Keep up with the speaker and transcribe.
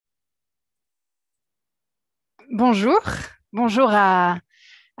Bonjour, bonjour à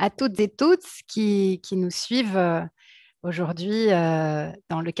toutes et tous qui nous suivent aujourd'hui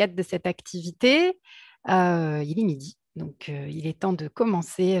dans le cadre de cette activité. Il est midi, donc il est temps de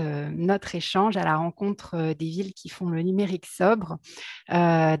commencer notre échange à la rencontre des villes qui font le numérique sobre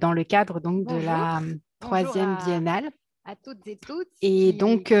dans le cadre donc de Bonjour, la bonjour troisième biennale. à toutes et tous Et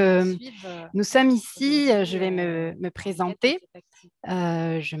donc, qui nous suivent nous sommes ici, je aujourd'hui vais me dans le cadre de présenter. cette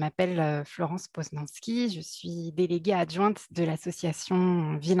activité. Je m'appelle Florence Poznanski, je suis déléguée adjointe de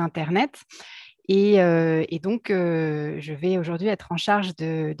l'association Villes Internet et donc je vais aujourd'hui être en charge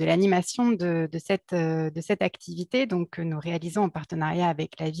de l'animation de cette activité donc, que nous réalisons en partenariat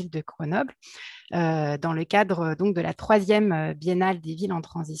avec la ville de Grenoble dans le cadre donc, de la troisième Biennale des villes en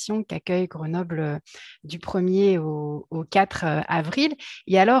transition qu'accueille Grenoble du 1er au 4 avril.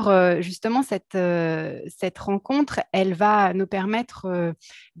 Et alors, justement, cette rencontre, elle va nous permettre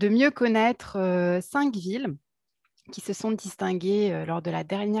de mieux connaître 5 villes qui se sont distingués lors de la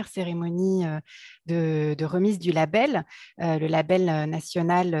dernière cérémonie de remise du label, le label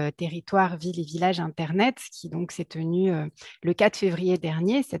national territoire, ville et village Internet, qui donc s'est tenu le 4 février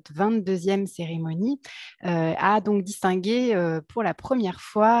dernier. Cette 22e cérémonie a donc distingué pour la première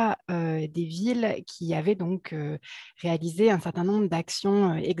fois des villes qui avaient donc réalisé un certain nombre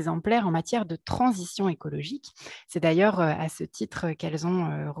d'actions exemplaires en matière de transition écologique. C'est d'ailleurs à ce titre qu'elles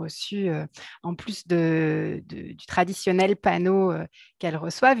ont reçu en plus du traditionnel panneau qu'elles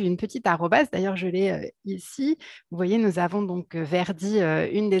reçoivent, une petite arrobase. D'ailleurs, je l'ai ici. Vous voyez, nous avons donc verdi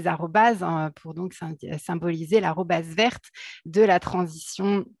une des arrobases pour donc symboliser l'arrobase verte de la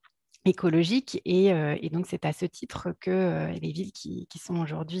transition écologique. Et donc, c'est à ce titre que les villes qui sont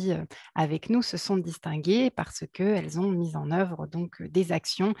aujourd'hui avec nous se sont distinguées parce qu'elles ont mis en œuvre donc, des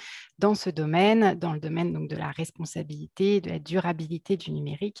actions dans ce domaine, dans le domaine donc, de la responsabilité, de la durabilité du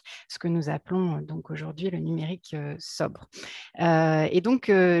numérique, ce que nous appelons donc aujourd'hui le numérique sobre. Et donc,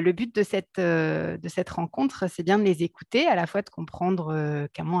 le but de cette rencontre, c'est bien de les écouter, à la fois de comprendre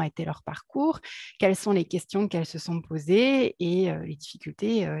comment a été leur parcours, quelles sont les questions qu'elles se sont posées et les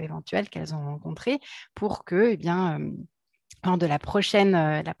difficultés éventuelles qu'elles ont rencontrées pour que, eh bien, lors de la prochaine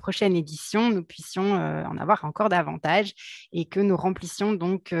édition, nous puissions en avoir encore davantage et que nous remplissions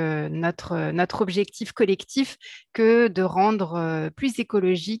donc notre objectif collectif que de rendre plus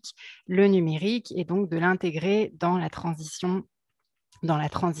écologique le numérique et donc de l'intégrer dans la transition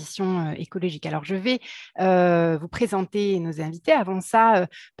écologique. Alors, je vais vous présenter nos invités. Avant ça,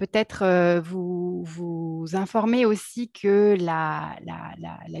 peut-être vous informer aussi que la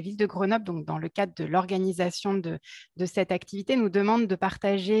ville de Grenoble, donc dans le cadre de l'organisation de cette activité, nous demande de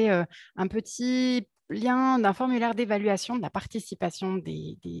partager un petit lien d'un formulaire d'évaluation de la participation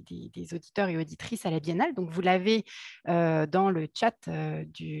des auditeurs et auditrices à la Biennale. Donc, vous l'avez dans le chat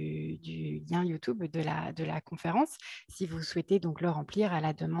du lien YouTube de la conférence si vous souhaitez donc le remplir à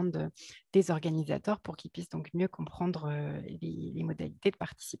la demande des organisateurs pour qu'ils puissent donc mieux comprendre les modalités de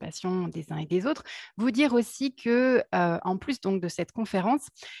participation des uns et des autres. Vous dire aussi que en plus donc de cette conférence,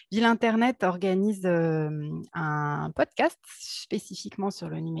 Ville Internet organise un podcast spécifiquement sur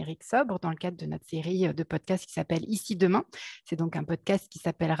le numérique sobre dans le cadre de notre série de podcasts qui s'appelle Ici demain. C'est donc un podcast qui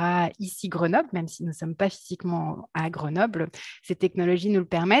s'appellera Ici Grenoble, même si nous ne sommes pas physiquement à Grenoble. Ces technologies nous le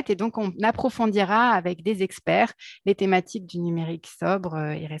permettent et donc on approfondira avec des experts les thématiques du numérique sobre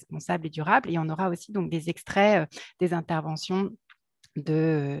et responsable et durable. Et on aura aussi donc des extraits des interventions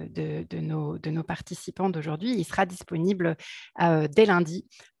de nos participants d'aujourd'hui. Il sera disponible dès lundi,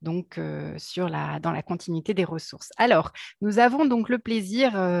 donc dans la continuité des ressources. Alors, nous avons donc le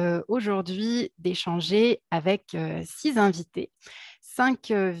plaisir aujourd'hui d'échanger avec 6 invités.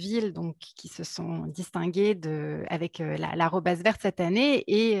 5 villes donc, qui se sont distinguées avec l'arrobase verte cette année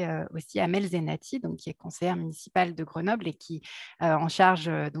et aussi Amel Zenati, donc, qui est conseillère municipale de Grenoble et qui en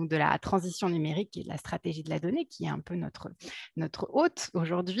charge donc, de la transition numérique et de la stratégie de la donnée, qui est un peu notre hôte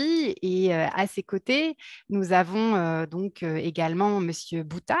aujourd'hui. Et à ses côtés, nous avons donc également Monsieur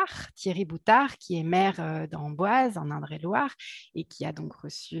Boutard, Thierry Boutard, qui est maire d'Amboise, en Indre-et-Loire, et qui a donc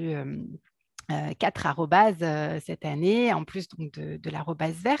reçu 4 arrobases cette année, en plus donc, de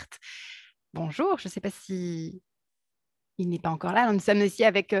l'arrobase verte. Bonjour, je ne sais pas si il n'est pas encore là. Alors, nous sommes aussi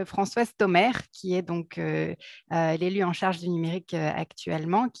avec Françoise Thomer, qui est donc l'élu en charge du numérique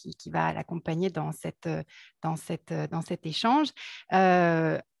actuellement, qui va l'accompagner dans cet échange.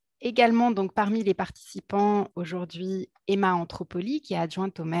 Euh, Également, donc, parmi les participants aujourd'hui, Emma Anthropoli, qui est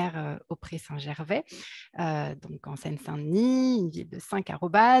adjointe au maire au Pré-Saint-Gervais, donc en Seine-Saint-Denis, une ville de 5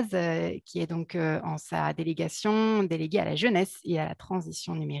 arrobases, qui est donc en sa délégation déléguée à la jeunesse et à la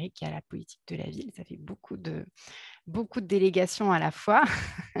transition numérique et à la politique de la ville. Ça fait beaucoup de délégations à la fois.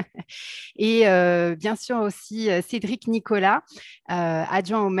 Et bien sûr aussi Cédric Nicolas,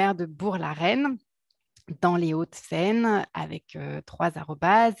 adjoint au maire de Bourg-la-Reine, dans les Hauts-de-Seine avec trois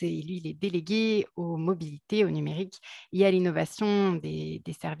arrobases, et lui, il est délégué aux mobilités, au numérique et à l'innovation des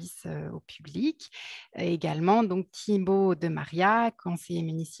services au public. Également, donc Thibaut de Maria, conseiller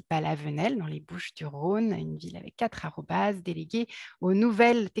municipal à Venelle, dans les Bouches-du-Rhône, une ville avec quatre arrobases, délégué aux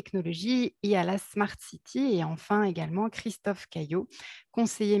nouvelles technologies et à la Smart City. Et enfin, également, Christophe Caillot,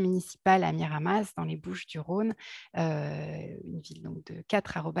 conseiller municipal à Miramas, dans les Bouches-du-Rhône, une ville donc de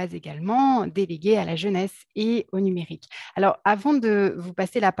quatre arrobases également, délégué à la jeunesse et au numérique. Alors, avant de vous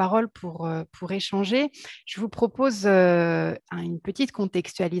passer la parole pour échanger, je vous propose une petite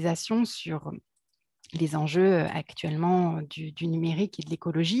contextualisation sur les enjeux actuellement du numérique et de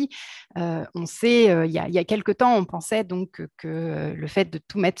l'écologie. On sait, il y a quelques temps, on pensait donc que le fait de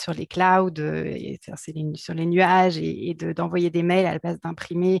tout mettre sur les clouds, sur les nuages et d'envoyer des mails à la place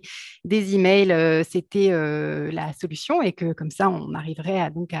d'imprimer des emails, c'était la solution, et que comme ça, on arriverait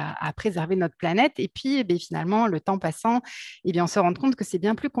à préserver notre planète. Et puis, finalement, le temps passant, on se rend compte que c'est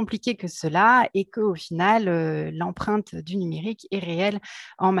bien plus compliqué que cela, et qu'au final, l'empreinte du numérique est réelle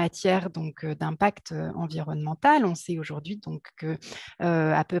en matière d'impact environnemental. On sait aujourd'hui donc que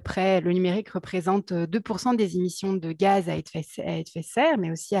à peu près le numérique représente 2% des émissions de gaz à effet de serre, mais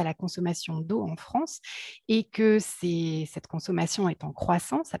aussi à la consommation d'eau en France, et que cette consommation est en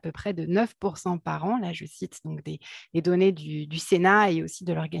croissance, à peu près de 9% par an. Là, je cite donc des données du Sénat et aussi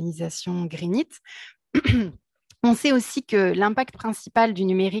de l'organisation Greenit. On sait aussi que l'impact principal du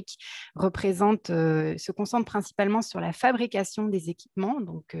numérique se concentre principalement sur la fabrication des équipements,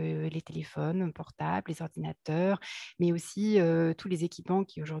 donc les téléphones portables, les ordinateurs, mais aussi tous les équipements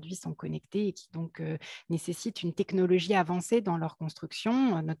qui aujourd'hui sont connectés et qui donc nécessitent une technologie avancée dans leur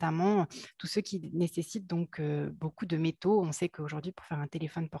construction, notamment tous ceux qui nécessitent donc beaucoup de métaux. On sait qu'aujourd'hui, pour faire un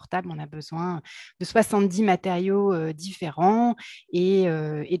téléphone portable, on a besoin de 70 matériaux différents. Et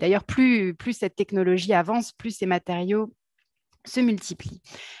d'ailleurs, plus cette technologie avance, plus ces matériaux se multiplient.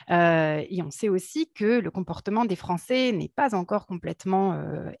 Et on sait aussi que le comportement des Français n'est pas encore complètement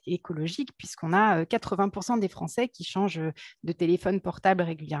écologique, puisqu'on a 80% des Français qui changent de téléphone portable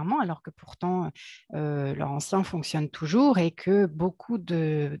régulièrement, alors que pourtant leur ancien fonctionne toujours, et que beaucoup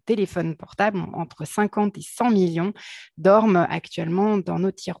de téléphones portables, entre 50 et 100 millions, dorment actuellement dans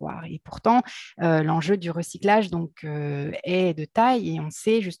nos tiroirs. Et pourtant, l'enjeu du recyclage est de taille, et on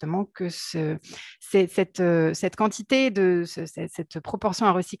sait justement que cette quantité cette proportion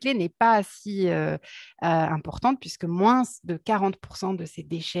à recycler n'est pas si importante, puisque moins de 40% de ces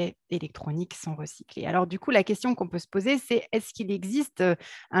déchets électroniques sont recyclés. Alors du coup, la question qu'on peut se poser, c'est: est-ce qu'il existe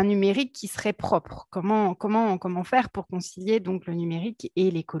un numérique qui serait propre? Comment faire pour concilier donc le numérique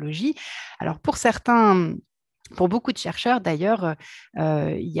et l'écologie? Alors pour beaucoup de chercheurs, d'ailleurs,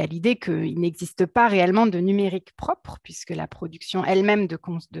 il y a l'idée qu'il n'existe pas réellement de numérique propre, puisque la production elle-même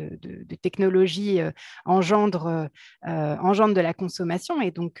de technologies engendre de la consommation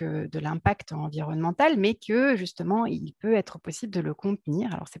et donc de l'impact environnemental, mais que justement, il peut être possible de le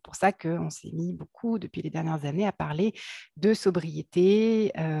contenir. Alors, c'est pour ça qu'on s'est mis beaucoup, depuis les dernières années, à parler de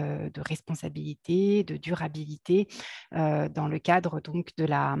sobriété, de responsabilité, de durabilité, dans le cadre donc de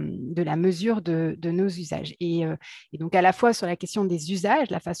la mesure de nos usages. Et donc, à la fois sur la question des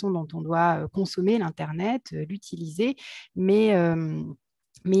usages, la façon dont on doit consommer l'Internet, l'utiliser, mais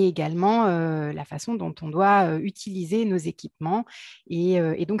également la façon dont on doit utiliser nos équipements.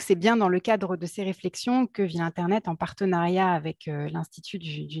 Et donc, c'est bien dans le cadre de ces réflexions que Villes Internet, en partenariat avec l'Institut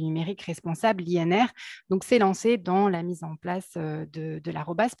du numérique responsable, l'INR, donc s'est lancé dans la mise en place de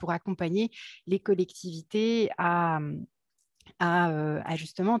l'arrobase pour accompagner les collectivités à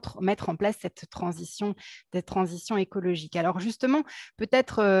justement mettre en place cette transition écologique. Alors justement,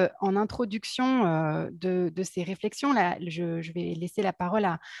 peut-être en introduction de ces réflexions, là, je vais laisser la parole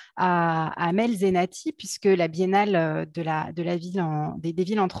à Mel Zenati, puisque la Biennale des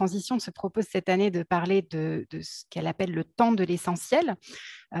villes en transition se propose cette année de parler de ce qu'elle appelle le temps de l'essentiel,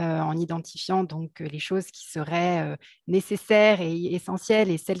 en identifiant donc les choses qui seraient nécessaires et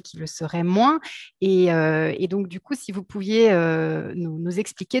essentielles, et celles qui le seraient moins. Et donc, du coup, si vous pouviez nous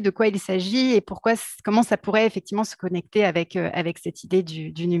expliquer de quoi il s'agit et comment ça pourrait effectivement se connecter avec cette idée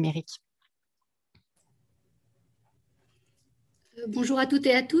du numérique. Bonjour à toutes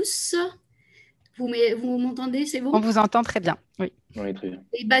et à tous. Vous m'entendez, c'est bon? On vous entend très bien, Oui. Oui, très bien.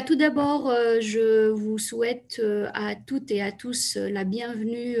 Et tout d'abord, je vous souhaite à toutes et à tous la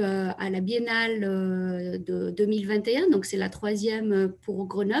bienvenue à la Biennale de 2021. Donc, c'est la troisième pour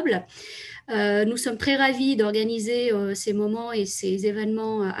Grenoble. Nous sommes très ravis d'organiser ces moments et ces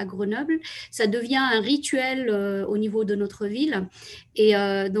événements à Grenoble. Ça devient un rituel au niveau de notre ville. Et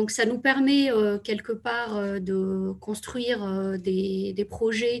donc, ça nous permet quelque part de construire des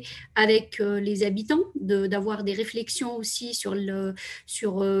projets avec les habitants, d'avoir des réflexions aussi sur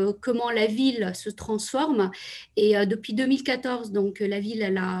comment la ville se transforme. Et depuis 2014, donc, la ville,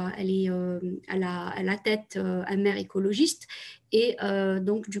 elle est à la tête un maire écologiste. Et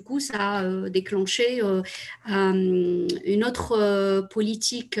donc, du coup, ça a déclenché une autre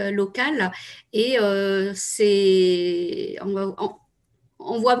politique locale. Et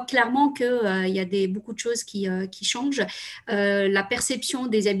on voit clairement qu'il y a beaucoup de choses qui changent. La perception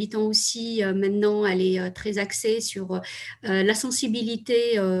des habitants aussi, maintenant, elle est très axée sur la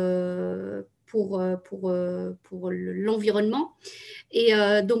sensibilité pour l'environnement. Et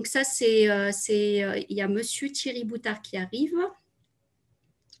donc, ça, il y a Monsieur Thierry Boutard qui arrive.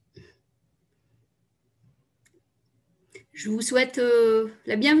 Je vous souhaite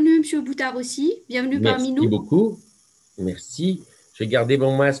la bienvenue, Monsieur Boutard aussi. Bienvenue parmi Merci nous. beaucoup. Merci. Je vais garder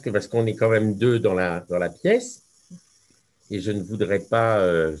mon masque parce qu'on est quand même deux dans la pièce. Et je ne voudrais pas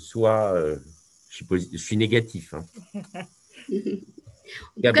je suis négatif. Hein. En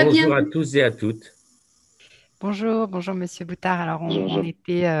tout cas, Bonjour à bienvenue. tous et à toutes. Bonjour, bonjour Monsieur Boutard. Alors Bonjour. on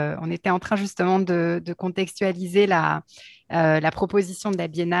était en train justement de contextualiser la proposition de la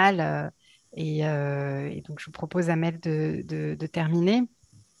Biennale et donc je vous propose Amel de terminer.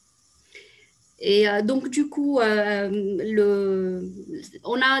 Et donc, du coup, on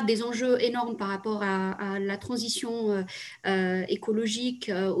a des enjeux énormes par rapport à la transition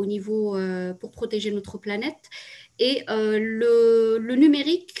écologique au niveau pour protéger notre planète. Et le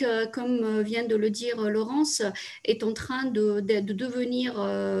numérique, comme vient de le dire Laurence, est en train de devenir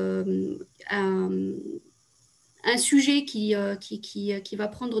un sujet qui va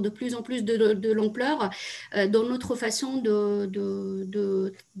prendre de plus en plus de l'ampleur dans notre façon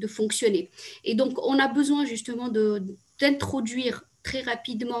de fonctionner. Et donc, on a besoin justement d'introduire très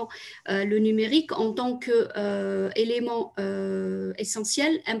rapidement le numérique en tant qu'élément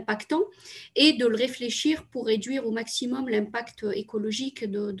essentiel, impactant, et de le réfléchir pour réduire au maximum l'impact écologique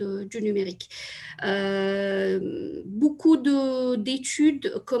du numérique. Beaucoup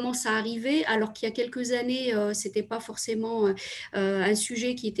d'études commencent à arriver, alors qu'il y a quelques années, ce n'était pas forcément un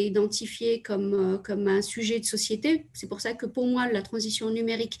sujet qui était identifié comme un sujet de société. C'est pour ça que pour moi, la transition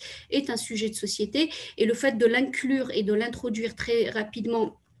numérique est un sujet de société, et le fait de l'inclure et de l'introduire très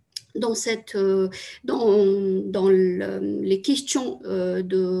rapidement dans les questions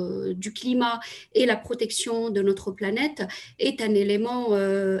du climat et la protection de notre planète est un élément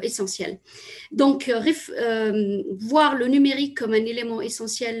essentiel. Donc, voir le numérique comme un élément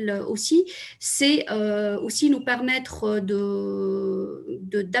essentiel aussi, c'est aussi nous permettre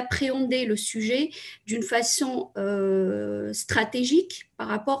d'appréhender le sujet d'une façon stratégique par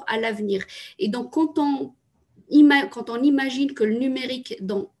rapport à l'avenir. Et donc, quand on imagine que le numérique,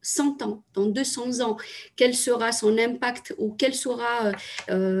 dans 100 ans, dans 200 ans, quel sera son impact ou quel sera,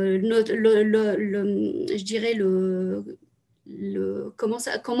 je dirais, comment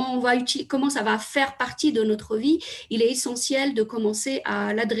ça va faire partie de notre vie, il est essentiel de commencer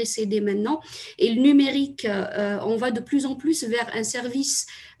à l'adresser dès maintenant. Et le numérique, on va de plus en plus vers un service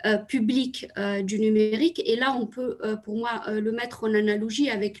public du numérique. Et là, on peut, pour moi, le mettre en analogie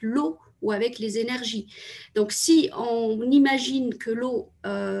avec l'eau ou avec les énergies. Donc, si on imagine que l'eau,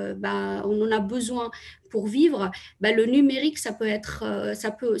 on en a besoin pour vivre, le numérique, ça peut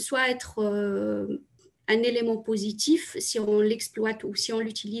soit être un élément positif si on l'exploite ou si on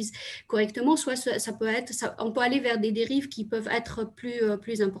l'utilise correctement, soit on peut aller vers des dérives qui peuvent être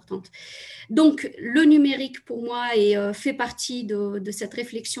plus importantes. Donc, le numérique, pour moi, fait partie de cette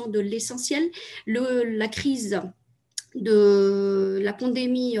réflexion de l'essentiel. La crise de la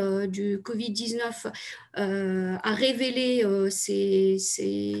pandémie du Covid-19 a révélé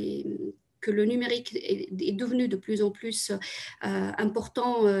que le numérique est devenu de plus en plus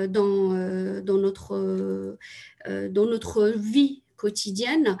important dans notre vie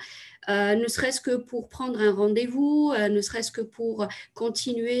quotidienne, ne serait-ce que pour prendre un rendez-vous, ne serait-ce que pour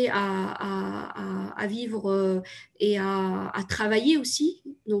continuer à vivre et à travailler aussi.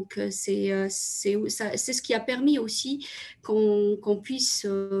 Donc, c'est ce qui a permis aussi qu'on puisse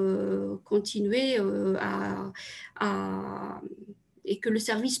continuer et que le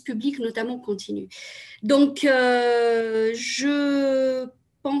service public notamment continue. Donc, je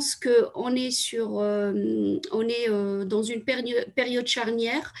pense qu'on est, dans une période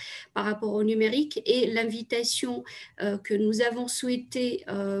charnière par rapport au numérique, et l'invitation que nous avons souhaité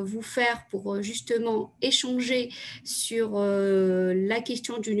vous faire pour justement échanger sur la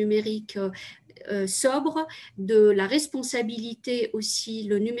question du numérique sobre, de la responsabilité aussi,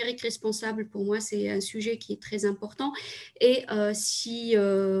 le numérique responsable, pour moi, c'est un sujet qui est très important. Et si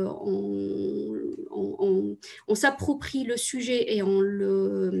on s'approprie le sujet et on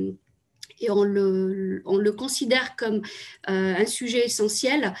le considère comme un sujet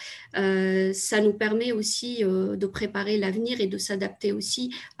essentiel, ça nous permet aussi de préparer l'avenir et de s'adapter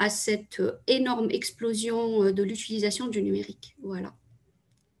aussi à cette énorme explosion de l'utilisation du numérique. Voilà.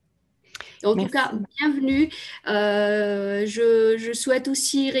 En tout cas, Merci. bienvenue. Je souhaite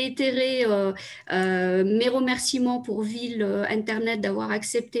aussi réitérer mes remerciements pour Villes Internet d'avoir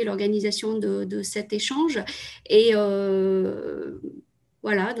accepté l'organisation de cet échange. Et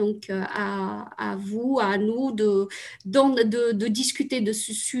voilà, donc à vous, à nous de discuter de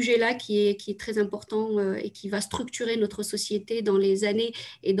ce sujet-là qui est très important et qui va structurer notre société dans les années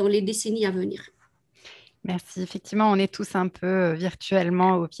et dans les décennies à venir. Merci. Effectivement, on est tous un peu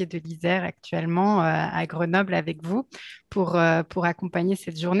virtuellement au pied de l'Isère actuellement à Grenoble avec vous pour accompagner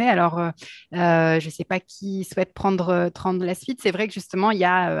cette journée. Alors, je ne sais pas qui souhaite prendre la suite. C'est vrai que justement, il y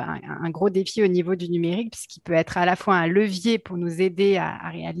a un gros défi au niveau du numérique puisqu'il peut être à la fois un levier pour nous aider à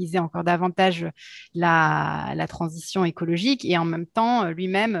réaliser encore davantage la transition écologique et en même temps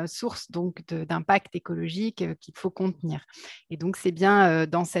lui-même source donc d'impact écologique qu'il faut contenir. Et donc, c'est bien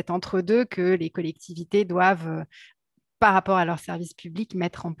dans cet entre-deux que les collectivités doivent, par rapport à leurs services publics,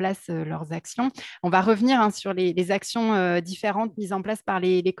 mettre en place leurs actions. On va revenir sur les actions différentes mises en place par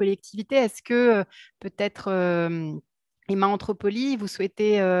les collectivités. Est-ce que peut-être, Emma Anthropoli, vous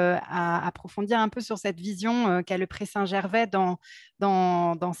souhaitez approfondir un peu sur cette vision qu'a le Pré Saint-Gervais dans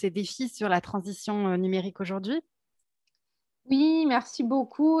ces défis sur la transition numérique aujourd'hui? Oui, merci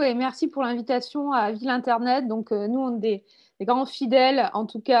beaucoup et merci pour l'invitation à Villes Internet. Donc, nous, on est des grands fidèles, en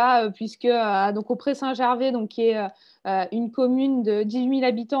tout cas, puisque donc, au Pré-Saint-Gervais, donc, qui est une commune de 18 000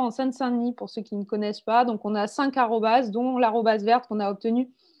 habitants en Seine-Saint-Denis, pour ceux qui ne connaissent pas. Donc, on a 5 arrobases, dont l'arrobase verte qu'on a obtenue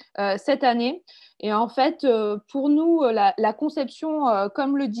cette année. Et en fait, pour nous, la conception,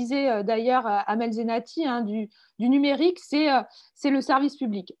 comme le disait d'ailleurs Amel Zenati, hein, du numérique, c'est le service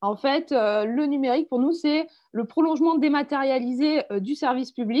public. En fait, le numérique, pour nous, c'est le prolongement dématérialisé du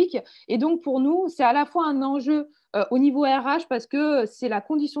service public. Et donc, pour nous, c'est à la fois un enjeu au niveau RH parce que c'est la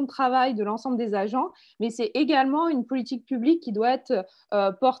condition de travail de l'ensemble des agents, mais c'est également une politique publique qui doit être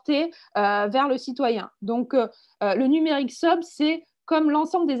portée vers le citoyen. Donc, le numérique sobre, c'est comme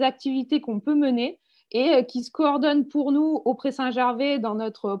l'ensemble des activités qu'on peut mener et qui se coordonnent pour nous au Pré-Saint-Gervais dans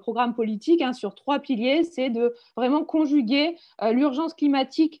notre programme politique sur 3 piliers, c'est de vraiment conjuguer l'urgence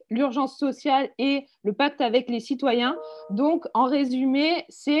climatique, l'urgence sociale et le pacte avec les citoyens. Donc, en résumé,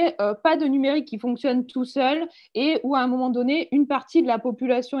 c'est pas de numérique qui fonctionne tout seul et où, à un moment donné, une partie de la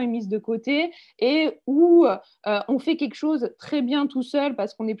population est mise de côté et où on fait quelque chose très bien tout seul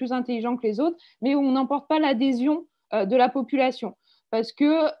parce qu'on est plus intelligent que les autres, mais où on n'emporte pas l'adhésion de la population. Parce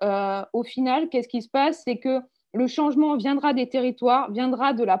que, au final, qu'est-ce qui se passe? C'est que le changement viendra des territoires,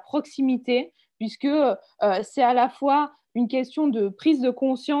 viendra de la proximité, puisque c'est à la fois une question de prise de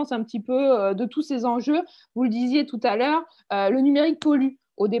conscience un petit peu de tous ces enjeux. Vous le disiez tout à l'heure, le numérique pollue.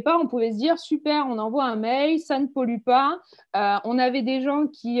 Au départ, on pouvait se dire, super, on envoie un mail, ça ne pollue pas. On avait des gens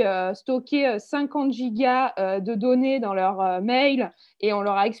qui stockaient 50 gigas de données dans leur mail et on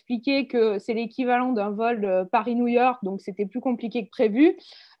leur a expliqué que c'est l'équivalent d'un vol Paris-New York, donc c'était plus compliqué que prévu.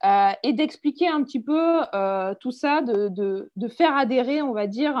 Et d'expliquer un petit peu tout ça, de faire adhérer, on va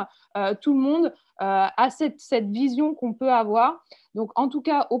dire, tout le monde à cette vision qu'on peut avoir. Donc, en tout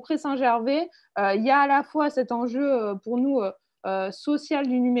cas, au Pré-Saint-Gervais, il y a à la fois cet enjeu pour nous social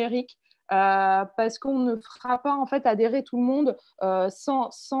du numérique, parce qu'on ne fera pas en fait adhérer tout le monde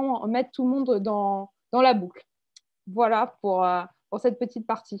sans mettre tout le monde dans la boucle. Voilà pour cette petite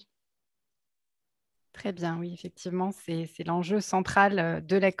partie. Très bien, oui, effectivement, c'est l'enjeu central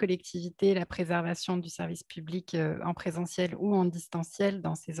de la collectivité, la préservation du service public en présentiel ou en distanciel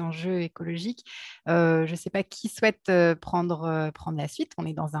dans ces enjeux écologiques. Je ne sais pas qui souhaite prendre la suite. On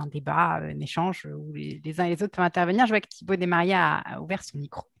est dans un débat, un échange où les uns et les autres peuvent intervenir. Je vois que Thibaut Desmaria a ouvert son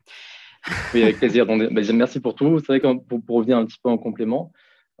micro. Oui, avec plaisir. Donc, merci pour tout. C'est vrai que pour revenir un petit peu en complément,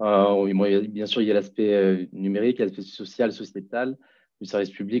 oui, bon, bien sûr, il y a l'aspect numérique, il y a l'aspect social, sociétal, du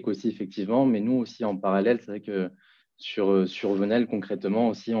service public aussi, effectivement. Mais nous aussi, en parallèle, c'est vrai que sur Venelle, concrètement,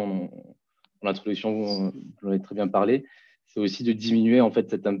 aussi, en introduction, vous en avez très bien parlé, c'est aussi de diminuer en fait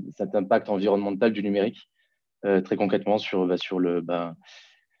cet impact environnemental du numérique, très concrètement sur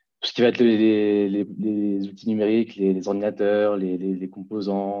tout ce qui va être les outils numériques, les ordinateurs, les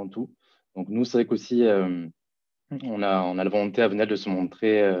composants, tout. Donc nous, c'est vrai qu'aussi, on a la volonté à Venelle de se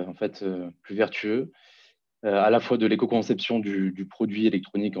montrer en fait plus vertueux, à la fois de l'éco-conception du produit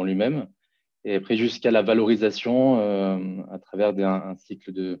électronique en lui-même, et après jusqu'à la valorisation à travers un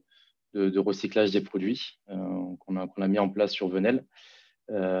cycle de recyclage des produits qu'on a mis en place sur Venelle.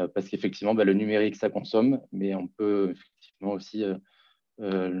 Parce qu'effectivement, le numérique, ça consomme, mais on peut effectivement aussi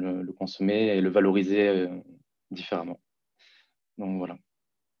le consommer et le valoriser différemment. Donc voilà.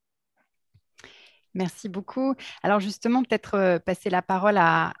 Merci beaucoup. Alors justement, peut-être passer la parole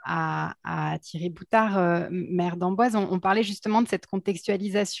à Thierry Boutard, maire d'Amboise. On parlait justement de cette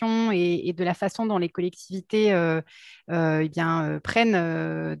contextualisation et de la façon dont les collectivités prennent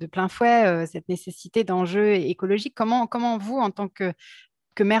de plein fouet cette nécessité d'enjeux écologiques. Comment vous, en tant que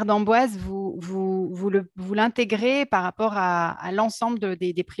maire d'Amboise, vous l'intégrez par rapport à l'ensemble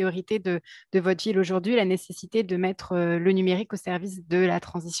des priorités de votre ville aujourd'hui, la nécessité de mettre le numérique au service de la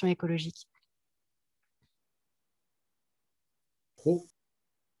transition écologique?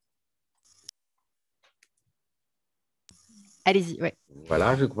 Allez-y, ouais.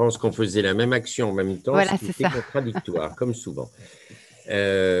 Voilà, je pense qu'on faisait la même action en même temps, Voilà, ce qui c'est était ça. contradictoire, comme souvent.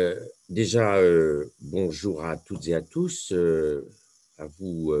 Déjà, bonjour à toutes et à tous, à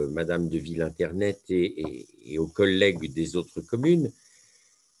vous, Madame de Villes Internet, et aux collègues des autres communes.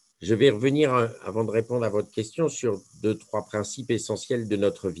 Je vais revenir, avant de répondre à votre question, sur 2-3 principes essentiels de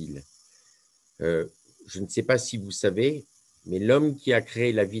notre ville. Je ne sais pas si vous savez, mais l'homme qui a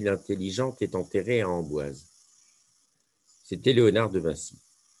créé la ville intelligente est enterré à Amboise. C'était Léonard de Vinci.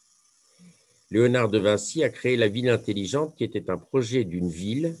 Léonard de Vinci a créé la ville intelligente, qui était un projet d'une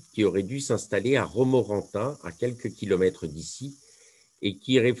ville qui aurait dû s'installer à Romorantin, à quelques kilomètres d'ici, et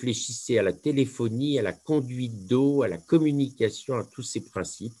qui réfléchissait à la téléphonie, à la conduite d'eau, à la communication, à tous ces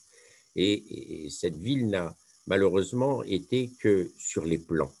principes. Et cette ville n'a malheureusement été que sur les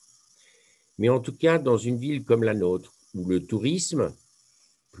plans. Mais en tout cas, dans une ville comme la nôtre, où le tourisme,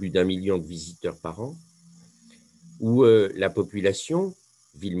 plus d'1 million de visiteurs par an, où la population,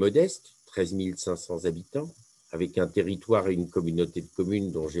 ville modeste, 13 500 habitants, avec un territoire et une communauté de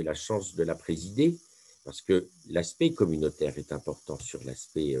communes dont j'ai la chance de la présider, parce que l'aspect communautaire est important sur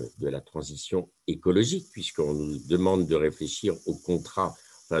l'aspect de la transition écologique, puisqu'on nous demande de réfléchir au contrat,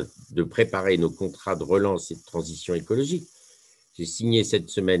 enfin, de préparer nos contrats de relance et de transition écologique. J'ai signé cette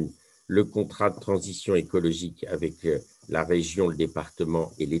semaine le contrat de transition écologique avec la région, le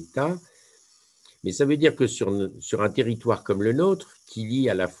département et l'État. Mais ça veut dire que sur un territoire comme le nôtre, qui lie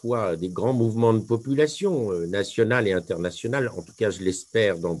à la fois des grands mouvements de population, nationales et internationales, en tout cas je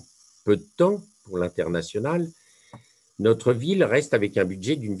l'espère dans peu de temps pour l'international, notre ville reste avec un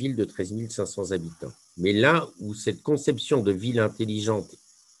budget d'une ville de 13 500 habitants. Mais là où cette conception de ville intelligente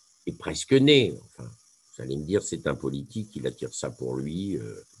est presque née, enfin, vous allez me dire c'est un politique, il attire ça pour lui, il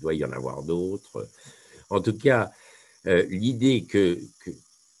doit y en avoir d'autres. En tout cas, l'idée que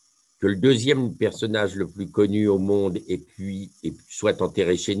le deuxième personnage le plus connu au monde soit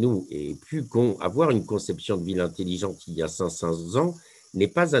enterré chez nous et pu avoir une conception de ville intelligente il y a 500 ans n'est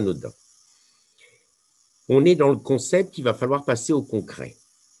pas anodin. On est dans le concept, il va falloir passer au concret.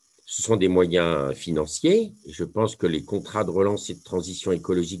 Ce sont des moyens financiers, et je pense que les contrats de relance et de transition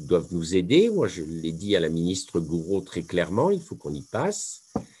écologique doivent nous aider. Moi, je l'ai dit à la ministre Gouraud très clairement, il faut qu'on y passe.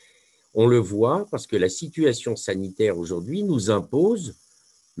 On le voit parce que la situation sanitaire aujourd'hui nous impose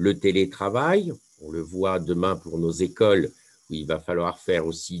le télétravail, on le voit demain pour nos écoles, où il va falloir faire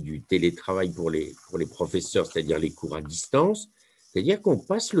aussi du télétravail pour les professeurs, c'est-à-dire les cours à distance, c'est-à-dire qu'on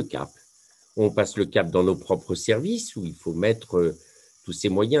passe le cap. On passe le cap dans nos propres services, où il faut mettre tous ces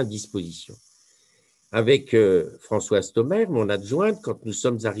moyens à disposition. Avec Françoise Thomer, mon adjointe, quand nous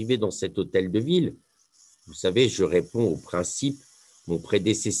sommes arrivés dans cet hôtel de ville, vous savez, je réponds au principe, mon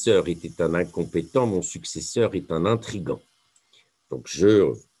prédécesseur était un incompétent, mon successeur est un intrigant. Donc,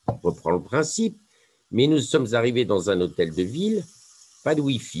 je reprends le principe, mais nous sommes arrivés dans un hôtel de ville, pas de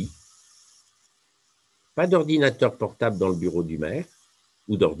Wi-Fi, pas d'ordinateur portable dans le bureau du maire,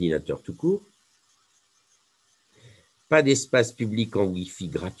 ou d'ordinateur tout court, pas d'espace public en Wi-Fi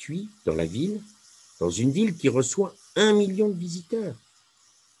gratuit dans la ville, dans une ville qui reçoit 1 million de visiteurs.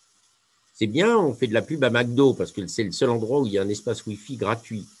 C'est bien, on fait de la pub à McDo, parce que c'est le seul endroit où il y a un espace Wi-Fi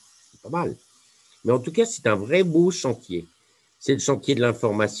gratuit. C'est pas mal. Mais en tout cas, c'est un vrai beau chantier. C'est le chantier de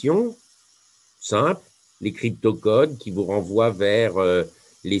l'information, simple, les cryptocodes qui vous renvoient vers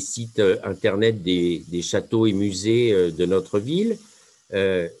les sites Internet des châteaux et musées de notre ville,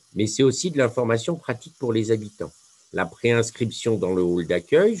 mais c'est aussi de l'information pratique pour les habitants. La préinscription dans le hall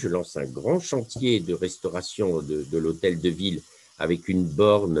d'accueil, je lance un grand chantier de restauration de l'hôtel de ville avec une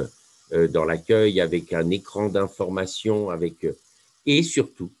borne dans l'accueil, avec un écran d'information, et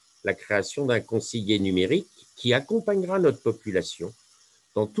surtout la création d'un conseiller numérique qui accompagnera notre population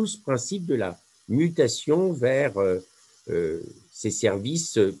dans tout ce principe de la mutation vers ces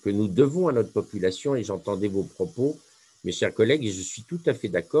services que nous devons à notre population. Et j'entendais vos propos, mes chers collègues, et je suis tout à fait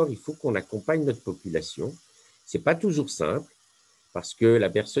d'accord, il faut qu'on accompagne notre population. Ce n'est pas toujours simple, parce que la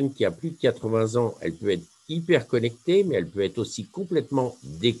personne qui a plus de 80 ans, elle peut être hyper connectée, mais elle peut être aussi complètement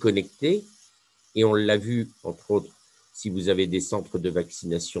déconnectée. Et on l'a vu, entre autres, si vous avez des centres de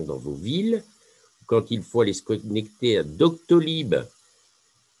vaccination dans vos villes, quand il faut aller se connecter à Doctolib,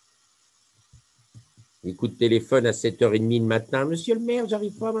 les coups de téléphone à 7h30 le matin, « Monsieur le maire,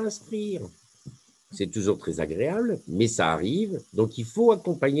 j'arrive pas à m'inscrire ». C'est toujours très agréable, mais ça arrive. Donc, il faut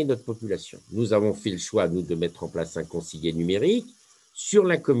accompagner notre population. Nous avons fait le choix, nous, de mettre en place un conseiller numérique. Sur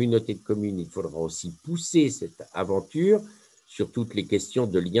la communauté de communes, il faudra aussi pousser cette aventure sur toutes les questions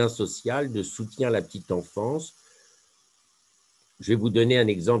de lien social, de soutien à la petite enfance. Je vais vous donner un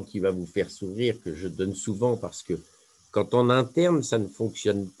exemple qui va vous faire sourire, que je donne souvent, parce que quand en interne, ça ne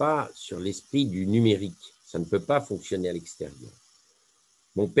fonctionne pas sur l'esprit du numérique. Ça ne peut pas fonctionner à l'extérieur.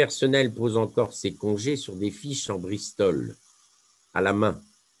 Mon personnel pose encore ses congés sur des fiches en Bristol, à la main.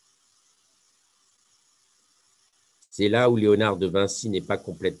 C'est là où Léonard de Vinci n'est pas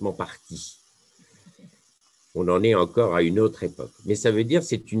complètement parti. On en est encore à une autre époque. Mais ça veut dire que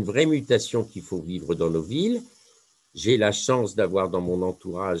c'est une vraie mutation qu'il faut vivre dans nos villes. J'ai la chance d'avoir dans mon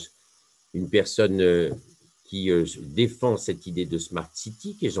entourage une personne qui défend cette idée de Smart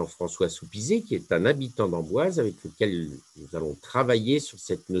City, qui est Jean-François Soupizet, qui est un habitant d'Amboise avec lequel nous allons travailler sur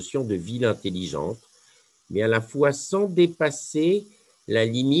cette notion de ville intelligente, mais à la fois sans dépasser la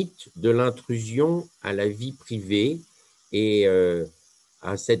limite de l'intrusion à la vie privée et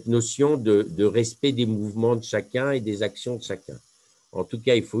à cette notion de respect des mouvements de chacun et des actions de chacun. En tout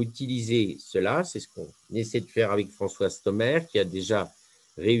cas, il faut utiliser cela, c'est ce qu'on essaie de faire avec François Stommer, qui a déjà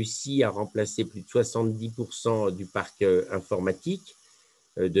réussi à remplacer plus de 70% du parc informatique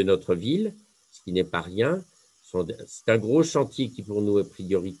de notre ville, ce qui n'est pas rien. C'est un gros chantier qui pour nous est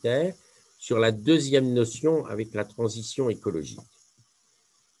prioritaire. Sur la deuxième notion, avec la transition écologique.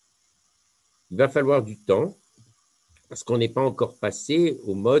 Il va falloir du temps, parce qu'on n'est pas encore passé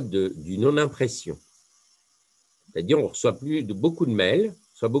au mode du non-impression. C'est-à-dire on reçoit beaucoup de mails,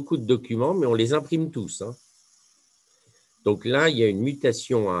 on reçoit beaucoup de documents, mais on les imprime tous, hein. Donc là, il y a une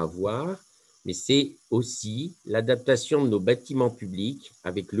mutation à avoir, mais c'est aussi l'adaptation de nos bâtiments publics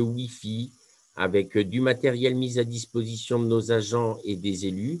avec le Wi-Fi, avec du matériel mis à disposition de nos agents et des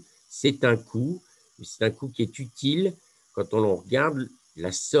élus. C'est un coût qui est utile quand on regarde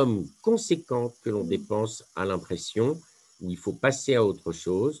la somme conséquente que l'on dépense à l'impression, où il faut passer à autre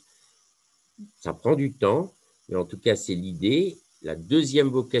chose. Ça prend du temps, mais en tout cas, c'est l'idée. La deuxième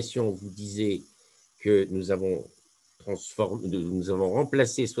vocation, vous disiez que nous avons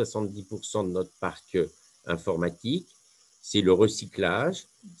remplacé 70% de notre parc informatique, c'est le recyclage,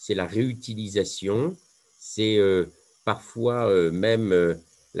 c'est la réutilisation, c'est parfois même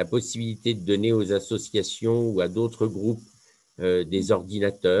la possibilité de donner aux associations ou à d'autres groupes des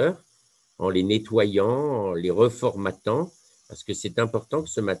ordinateurs en les nettoyant, en les reformatant, parce que c'est important que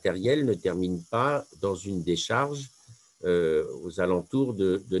ce matériel ne termine pas dans une décharge aux alentours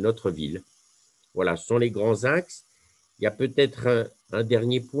de notre ville. Voilà, ce sont les grands axes. Il y a peut-être un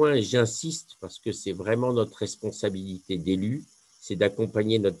dernier point, et j'insiste parce que c'est vraiment notre responsabilité d'élus, c'est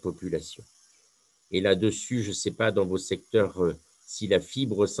d'accompagner notre population. Et là-dessus, je ne sais pas dans vos secteurs si la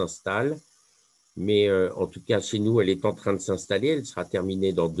fibre s'installe, mais en tout cas chez nous, elle est en train de s'installer, elle sera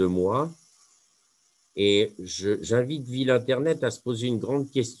terminée dans 2 mois. Et j'invite Villes Internet à se poser une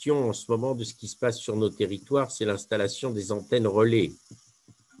grande question en ce moment de ce qui se passe sur nos territoires, c'est l'installation des antennes relais.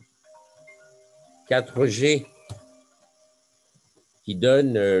 4G, qui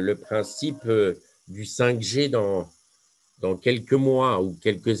donne le principe du 5G dans quelques mois ou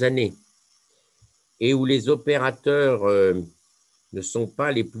quelques années, et où les opérateurs ne sont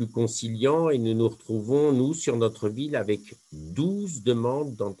pas les plus conciliants, et nous nous retrouvons, nous, sur notre ville, avec 12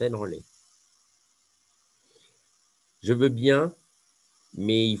 demandes d'antennes relais. Je veux bien,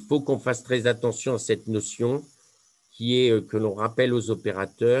 mais il faut qu'on fasse très attention à cette notion qui est que l'on rappelle aux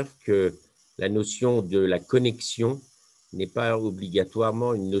opérateurs que la notion de la connexion n'est pas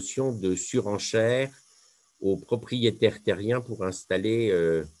obligatoirement une notion de surenchère aux propriétaires terriens pour installer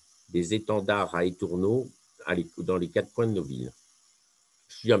des étendards à étourneaux dans les 4 coins de nos villes.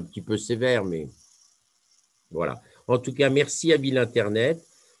 Je suis un petit peu sévère, mais voilà. En tout cas, merci à Villes Internet.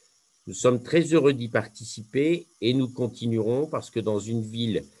 Nous sommes très heureux d'y participer et nous continuerons parce que dans une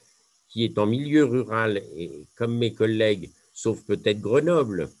ville qui est en milieu rural, et comme mes collègues, sauf peut-être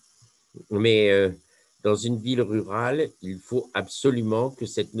Grenoble. Mais dans une ville rurale, il faut absolument que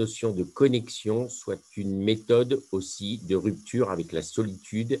cette notion de connexion soit une méthode aussi de rupture avec la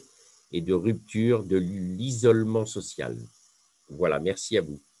solitude et de rupture de l'isolement social. Voilà, merci à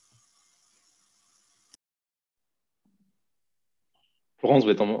vous. Florence,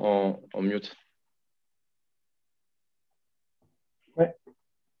 vous êtes en mute. Ouais.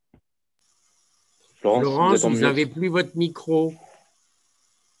 Florence, vous n'avez plus votre micro.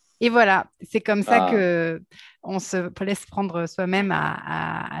 Et voilà, c'est comme ça qu'on se laisse prendre soi-même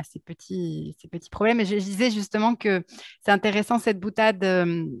à ces petits problèmes. Et je disais justement que c'est intéressant cette boutade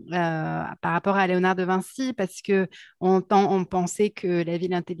par rapport à Léonard de Vinci, parce qu'on pensait que la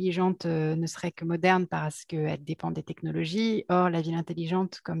ville intelligente ne serait que moderne parce qu'elle dépend des technologies. Or, la ville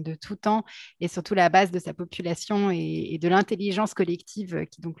intelligente, comme de tout temps, est surtout la base de sa population et de l'intelligence collective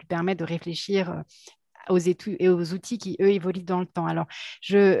qui donc lui permet de réfléchir aux outils qui, eux, évoluent dans le temps. Alors,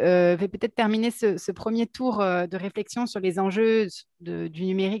 je vais peut-être terminer ce premier tour de réflexion sur les enjeux du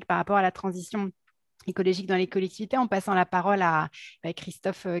numérique par rapport à la transition écologique dans les collectivités, en passant la parole à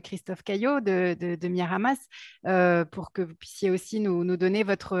Christophe Caillot de Miramas, pour que vous puissiez aussi nous donner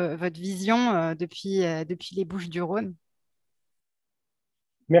votre vision depuis les Bouches-du-Rhône.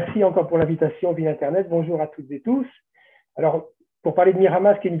 Merci encore pour l'invitation, Villes Internet. Bonjour à toutes et tous. Alors, pour parler de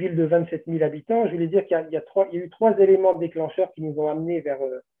Miramas, qui est une ville de 27 000 habitants, je voulais dire qu'il y a eu 3 éléments déclencheurs qui nous ont amenés vers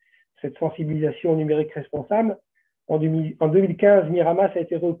cette sensibilisation au numérique responsable. En 2015, Miramas a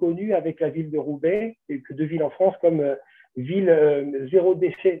été reconnue avec la ville de Roubaix, et que 2 villes en France, comme ville zéro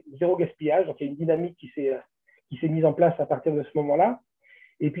déchet, zéro gaspillage. Donc, il y a une dynamique qui s'est mise en place à partir de ce moment-là.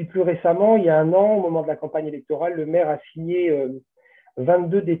 Et puis, plus récemment, il y a un an, au moment de la campagne électorale, le maire a signé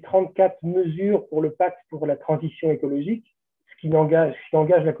 22 des 34 mesures pour le pacte pour la transition écologique, ce qui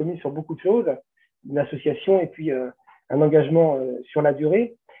engage la commune sur beaucoup de choses, une association et puis un engagement sur la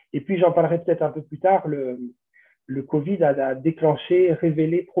durée. Et puis, j'en parlerai peut-être un peu plus tard, le Covid a déclenché,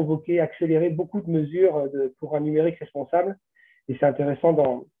 révélé, provoqué, accéléré beaucoup de mesures pour un numérique responsable. Et c'est intéressant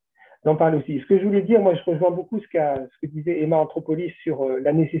d'en parler aussi. Ce que je voulais dire, moi, je rejoins beaucoup ce que disait Emma Anthropoulos sur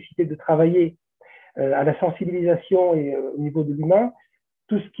la nécessité de travailler à la sensibilisation et au niveau de l'humain.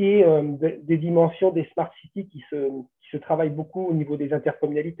 Tout ce qui est des dimensions des smart cities qui se travaillent beaucoup au niveau des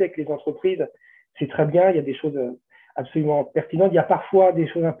intercommunalités avec les entreprises, c'est très bien, il y a des choses absolument pertinentes. Il y a parfois des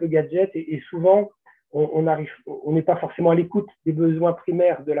choses un peu gadgets et souvent, on n'est pas forcément à l'écoute des besoins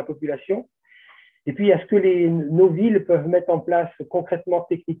primaires de la population. Et puis, est-ce que nos villes peuvent mettre en place concrètement,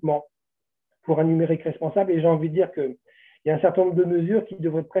 techniquement, pour un numérique responsable? Et j'ai envie de dire qu'il y a un certain nombre de mesures qui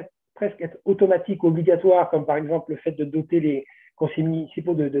devraient presque être automatiques, obligatoires, comme par exemple le fait de doter les conseillers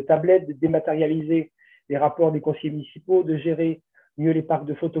municipaux de tablettes, de dématérialiser les rapports des conseillers municipaux, de gérer mieux les parcs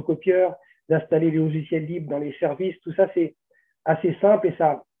de photocopieurs, d'installer les logiciels libres dans les services. Tout ça, c'est assez simple et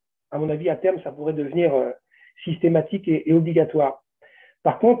ça, à mon avis, à terme, ça pourrait devenir systématique et obligatoire.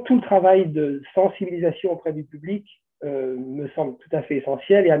 Par contre, tout le travail de sensibilisation auprès du public me semble tout à fait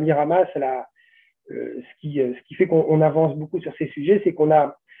essentiel. Et à Miramas, ce qui fait qu'on avance beaucoup sur ces sujets, c'est qu'on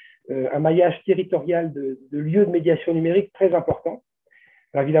a un maillage territorial de lieux de médiation numérique très important.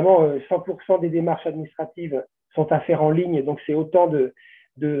 Alors évidemment, 100% des démarches administratives sont à faire en ligne, donc c'est autant de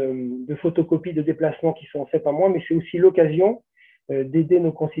photocopies, de déplacements qui sont faits par moi, mais c'est aussi l'occasion d'aider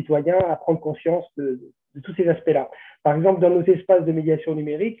nos concitoyens à prendre conscience de tous ces aspects-là. Par exemple, dans nos espaces de médiation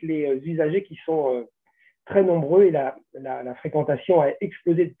numérique, les usagers qui sont très nombreux et la fréquentation a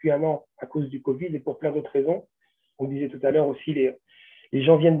explosé depuis un an à cause du Covid et pour plein d'autres raisons. On disait tout à l'heure aussi, les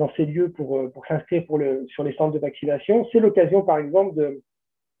gens viennent dans ces lieux pour s'inscrire sur les centres de vaccination. C'est l'occasion, par exemple, de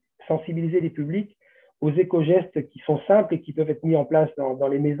sensibiliser les publics aux éco-gestes qui sont simples et qui peuvent être mis en place dans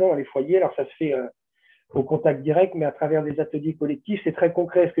les maisons, dans les foyers. Alors, ça se fait au contact direct, mais à travers des ateliers collectifs. C'est très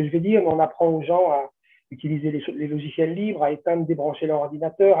concret ce que je vais dire, mais on apprend aux gens à utiliser les logiciels libres, à éteindre, débrancher leur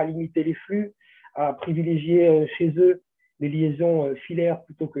ordinateur, à limiter les flux, à privilégier chez eux les liaisons filaires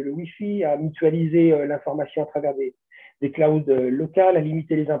plutôt que le Wi-Fi, à mutualiser l'information à travers des clouds locales, à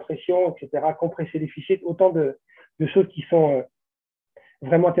limiter les impressions, etc., à compresser les fichiers, autant de choses qui sont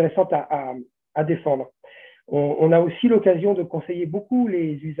vraiment intéressantes à défendre. On a aussi l'occasion de conseiller beaucoup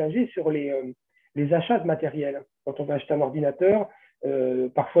les usagers sur les achats de matériel. Quand on va acheter un ordinateur,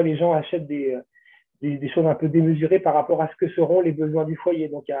 parfois les gens achètent des choses un peu démesurées par rapport à ce que seront les besoins du foyer.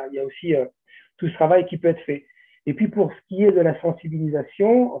 Donc, il y a aussi tout ce travail qui peut être fait. Et puis, pour ce qui est de la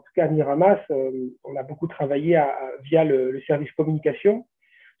sensibilisation, en tout cas à Miramas, on a beaucoup travaillé via le service communication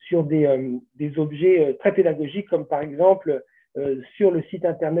sur des objets très pédagogiques, comme par exemple sur le site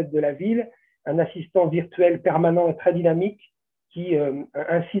Internet de la ville, un assistant virtuel permanent et très dynamique qui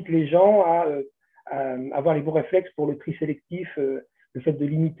incite les gens à avoir les bons réflexes pour le tri sélectif, le fait de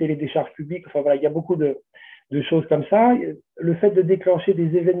limiter les décharges publiques. Enfin voilà, il y a beaucoup de choses comme ça. Le fait de déclencher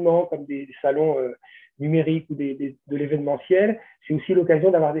des événements comme des salons numériques ou de l'événementiel, c'est aussi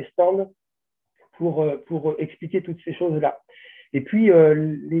l'occasion d'avoir des stands pour expliquer toutes ces choses-là. Et puis,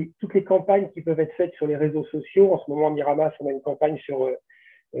 toutes les campagnes qui peuvent être faites sur les réseaux sociaux. En ce moment, à Miramas, on a une campagne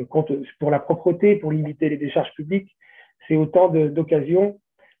pour la propreté, pour limiter les décharges publiques. C'est autant d'occasions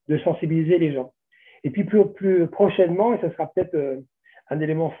de sensibiliser les gens. Et puis, plus prochainement, et ce sera peut-être un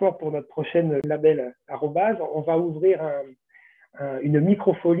élément fort pour notre prochaine label arrobase, on va ouvrir une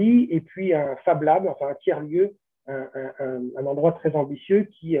microfolie et puis un Fab Lab, enfin un tiers-lieu, un endroit très ambitieux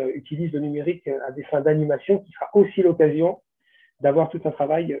qui utilise le numérique à des fins d'animation, qui sera aussi l'occasion d'avoir tout un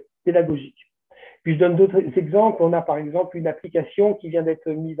travail pédagogique. Puis je donne d'autres exemples. On a par exemple une application qui vient d'être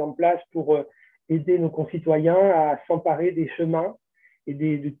mise en place pour aider nos concitoyens à s'emparer des chemins et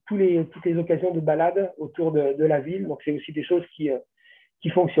de toutes les occasions de balade autour de la ville. Donc c'est aussi des choses qui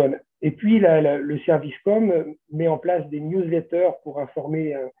fonctionnent. Et puis le service com met en place des newsletters pour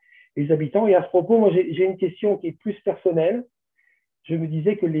informer les habitants. Et à ce propos, moi j'ai une question qui est plus personnelle. Je me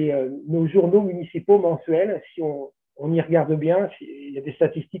disais que nos journaux municipaux mensuels, si on y regarde bien, il y a des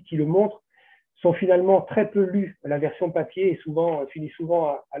statistiques qui le montrent, sont finalement très peu lus. La version papier finit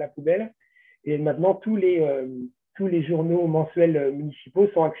souvent à la poubelle. Et maintenant, tous les journaux mensuels municipaux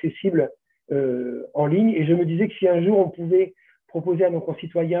sont accessibles en ligne. Et je me disais que si un jour on pouvait proposer à nos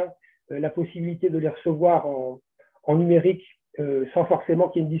concitoyens la possibilité de les recevoir en numérique sans forcément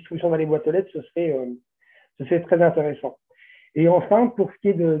qu'il y ait une distribution dans les boîtes aux lettres, ce serait très intéressant. Et enfin, pour ce qui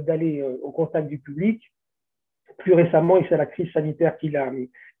est d'aller au contact du public, plus récemment, et c'est la crise sanitaire qui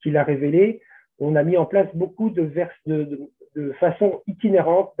l'a révélé, on a mis en place beaucoup de façons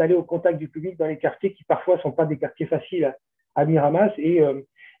itinérantes d'aller au contact du public dans les quartiers qui parfois ne sont pas des quartiers faciles à Miramas. Et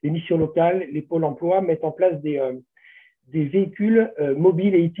les missions locales, les pôles emploi mettent en place des véhicules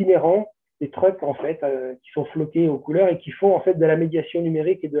mobiles et itinérants, des trucks en fait, qui sont floqués aux couleurs et qui font en fait de la médiation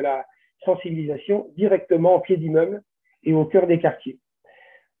numérique et de la sensibilisation directement au pied d'immeubles et au cœur des quartiers.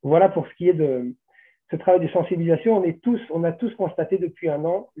 Voilà pour ce qui est de ce travail de sensibilisation. On a tous constaté depuis un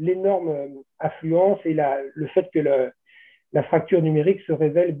an l'énorme affluence et le fait que la fracture numérique se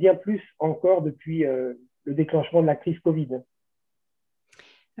révèle bien plus encore depuis le déclenchement de la crise Covid.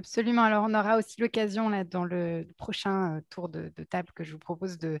 Absolument. Alors, on aura aussi l'occasion là, dans le prochain tour de table que je vous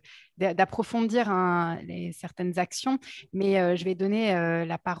propose d'approfondir certaines actions. Mais je vais donner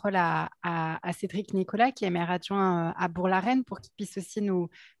la parole à Cédric Nicolas, qui est maire adjoint à Bourg-la-Reine, pour qu'il puisse aussi nous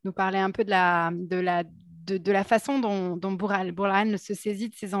parler un peu de la façon dont Bourg-la-Reine se saisit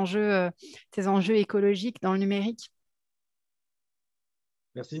de ces enjeux écologiques dans le numérique.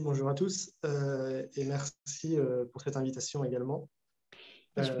 Merci, bonjour à tous et merci pour cette invitation également.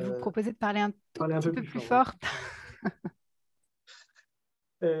 Je vais vous proposer de parler un petit peu plus fort.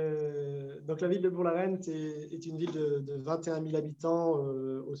 Donc, la ville de Bourg-la-Reine est une ville de 21 000 habitants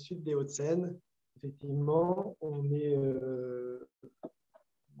au sud des Hauts-de-Seine. Effectivement, on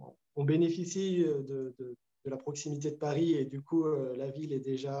bénéficie de la proximité de Paris et du coup, la ville est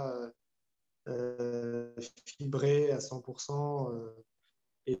déjà fibrée à 100%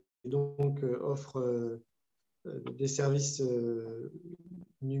 et donc offre des services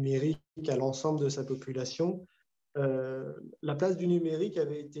numériques à l'ensemble de sa population. La place du numérique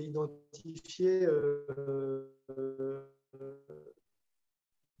avait été identifiée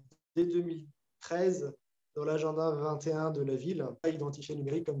dès 2013 dans l'agenda 21 de la ville. On a identifié le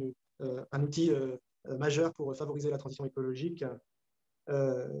numérique comme un outil majeur pour favoriser la transition écologique,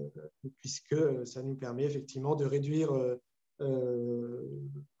 puisque ça nous permet effectivement de réduire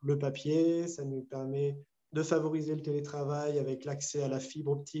le papier, ça nous permet de favoriser le télétravail avec l'accès à la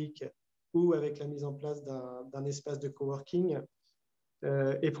fibre optique ou avec la mise en place d'un espace de coworking.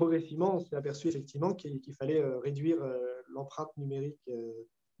 Et progressivement, on s'est aperçu effectivement qu'il fallait réduire l'empreinte numérique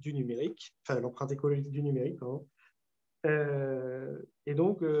du numérique, enfin l'empreinte écologique du numérique, pardon. Et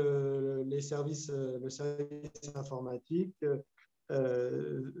donc, le service informatique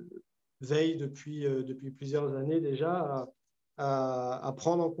veille depuis plusieurs années déjà à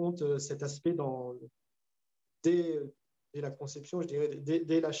prendre en compte cet aspect dès la conception, je dirais,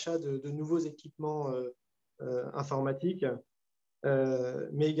 dès l'achat de nouveaux équipements informatiques,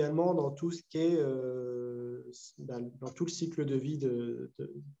 mais également dans tout ce qui est dans tout le cycle de vie de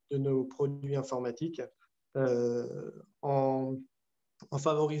nos produits informatiques, en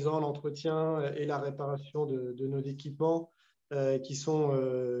favorisant l'entretien et la réparation de nos équipements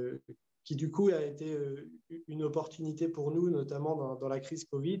qui du coup a été une opportunité pour nous, notamment dans la crise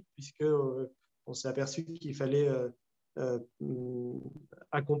Covid, puisque on s'est aperçu qu'il fallait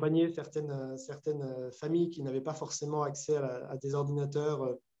accompagner certaines familles qui n'avaient pas forcément accès à des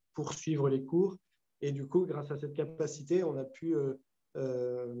ordinateurs pour suivre les cours. Et du coup, grâce à cette capacité, on a pu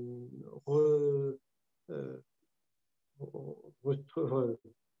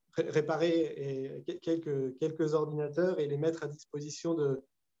réparer quelques ordinateurs et les mettre à disposition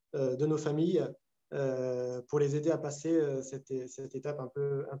de nos familles pour les aider à passer cette étape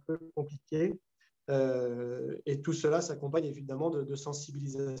un peu compliquée. Et tout cela s'accompagne évidemment de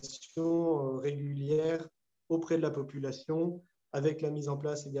sensibilisation régulière auprès de la population, avec la mise en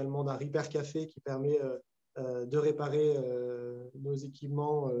place également d'un repair café qui permet de réparer nos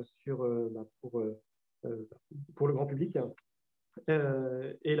équipements pour le grand public.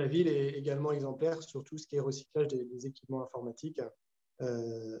 Et la ville est également exemplaire sur tout ce qui est recyclage des équipements informatiques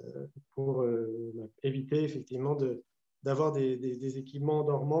pour éviter effectivement d'avoir des équipements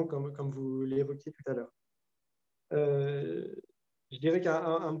dormants comme vous l'évoquiez tout à l'heure. Je dirais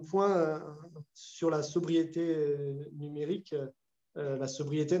qu'un point sur la sobriété numérique, la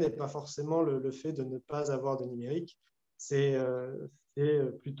sobriété n'est pas forcément le fait de ne pas avoir de numérique, c'est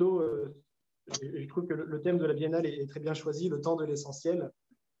plutôt, je trouve que le thème de la Biennale est très bien choisi, le temps de l'essentiel,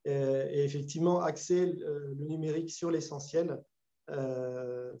 et effectivement axer le numérique sur l'essentiel,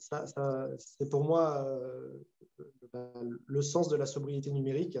 c'est pour moi le sens de la sobriété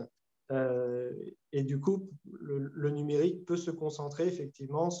numérique. Et du coup, le numérique peut se concentrer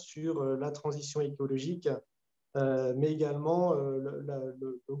effectivement sur la transition écologique, mais également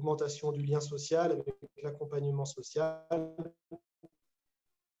l'augmentation du lien social avec l'accompagnement social.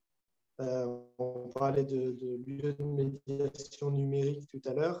 On parlait de lieux de médiation numérique tout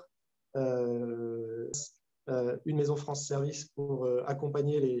à l'heure. Une maison France Service pour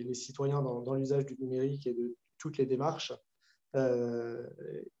accompagner les citoyens dans l'usage du numérique et de toutes les démarches.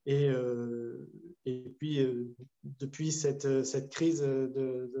 Et puis, depuis cette crise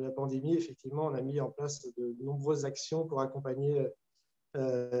de la pandémie, effectivement, on a mis en place de nombreuses actions pour accompagner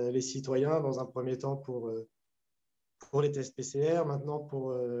les citoyens, dans un premier temps pour les tests PCR, maintenant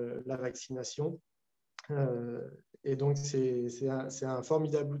pour la vaccination. Et donc, c'est un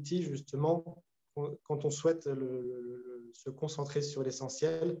formidable outil, justement, quand on souhaite se concentrer sur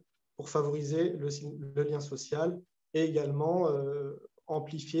l'essentiel pour favoriser le lien social et également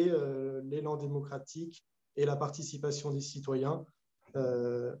amplifier l'élan démocratique et la participation des citoyens.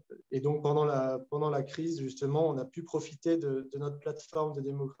 Et donc, pendant la crise, justement, on a pu profiter de notre plateforme de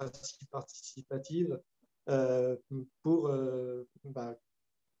démocratie participative pour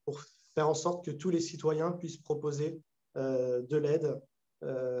faire en sorte que tous les citoyens puissent proposer de l'aide,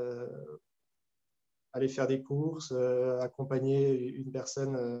 aller faire des courses, accompagner une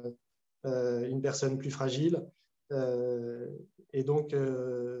personne plus fragile. Et donc,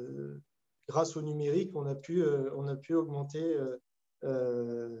 grâce au numérique, on a pu augmenter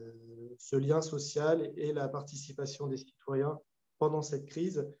ce lien social et la participation des citoyens pendant cette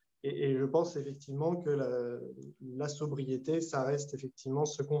crise. Et je pense effectivement que la sobriété, ça reste effectivement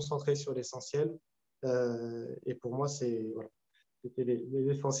se concentrer sur l'essentiel. Et pour moi, c'était les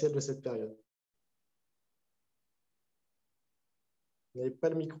essentiels de cette période. Vous n'avez pas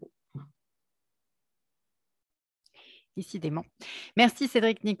le micro. Décidément. Merci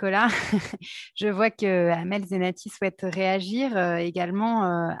Cédric Nicolas. Je vois que Amel Zenati souhaite réagir également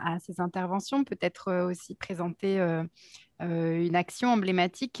à ces interventions, peut-être aussi présenter une action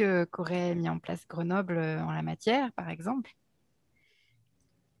emblématique qu'aurait mis en place Grenoble en la matière, par exemple.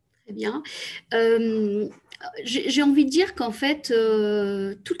 Très bien. J'ai envie de dire qu'en fait,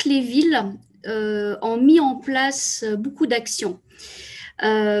 toutes les villes ont mis en place beaucoup d'actions.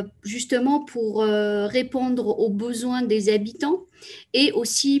 Justement pour répondre aux besoins des habitants et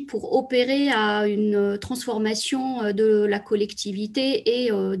aussi pour opérer à une transformation de la collectivité et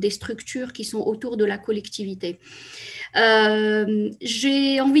des structures qui sont autour de la collectivité.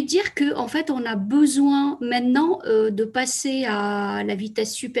 J'ai envie de dire qu'en fait, on a besoin maintenant de passer à la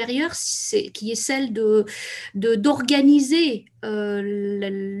vitesse supérieure, qui est celle d'organiser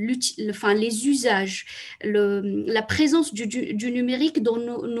les usages, la présence du numérique dans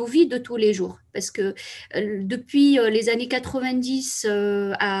nos vies de tous les jours. Parce que depuis les années 90,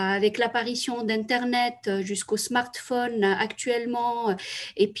 avec l'apparition d'Internet jusqu'au smartphone actuellement,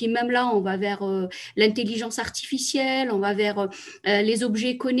 et puis même là, on va vers l'intelligence artificielle, on va vers les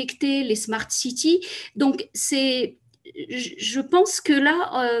objets connectés, les smart cities. Donc, je pense que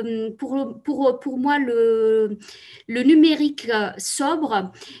là, pour moi, le numérique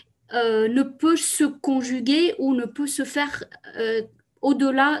sobre ne peut se conjuguer ou ne peut se faire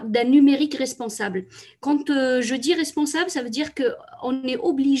au-delà d'un numérique responsable. Quand je dis responsable, ça veut dire qu'on est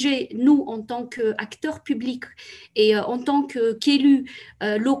obligé, nous, en tant qu'acteurs publics et en tant qu'élus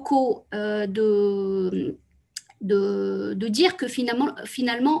locaux, de dire que finalement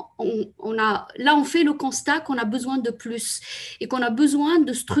on fait le constat qu'on a besoin de plus et qu'on a besoin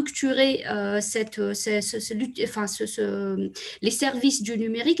de structurer les services du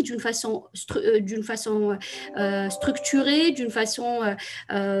numérique d'une façon structurée, d'une façon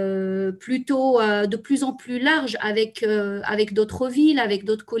plutôt de plus en plus large avec d'autres villes, avec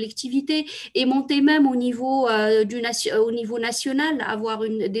d'autres collectivités, et monter même au niveau national, avoir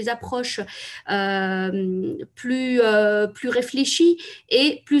des approches plus réfléchi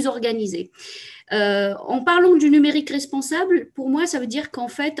et plus organisé. En parlant du numérique responsable, pour moi, ça veut dire qu'en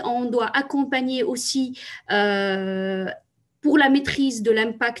fait, on doit accompagner aussi pour la maîtrise de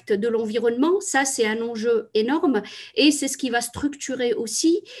l'impact de l'environnement. Ça, c'est un enjeu énorme et c'est ce qui va structurer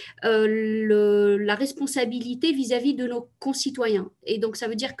aussi la responsabilité vis-à-vis de nos concitoyens. Et donc, ça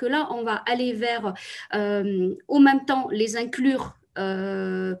veut dire que là, on va aller vers, au même temps, les inclure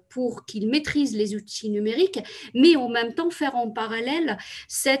pour qu'ils maîtrisent les outils numériques, mais en même temps faire en parallèle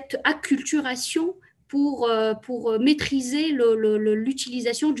cette acculturation pour maîtriser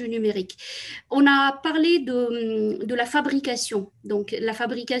l'utilisation du numérique. On a parlé de la fabrication. Donc, la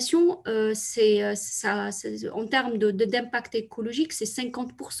fabrication, en termes d'impact écologique, c'est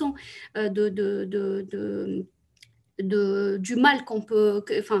 50% du mal qu'on peut,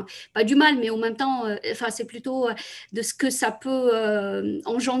 enfin, pas du mal, mais en même temps, c'est plutôt de ce que ça peut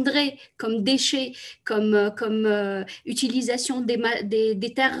engendrer comme déchets, comme utilisation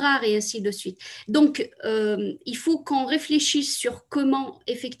des terres rares et ainsi de suite. Donc, il faut qu'on réfléchisse sur comment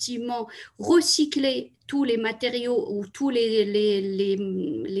effectivement recycler tous les matériaux ou tous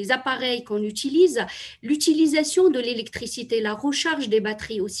les appareils qu'on utilise, l'utilisation de l'électricité, la recharge des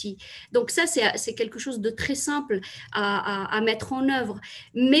batteries aussi. Donc ça, c'est quelque chose de très simple à mettre en œuvre.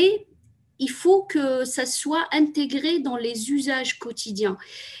 Mais il faut que ça soit intégré dans les usages quotidiens.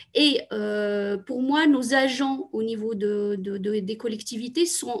 Et pour moi, nos agents au niveau des collectivités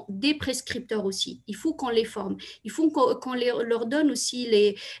sont des prescripteurs aussi. Il faut qu'on les forme. Il faut qu'on leur donne aussi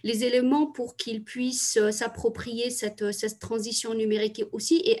les éléments pour qu'ils puissent s'approprier cette transition numérique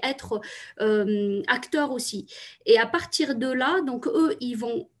aussi et être acteurs aussi. Et à partir de là, donc eux, ils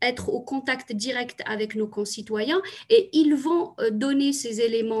vont être au contact direct avec nos concitoyens et ils vont donner ces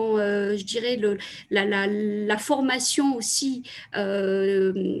éléments, je dirais, la formation aussi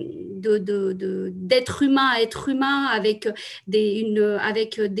d'être humain à être humain avec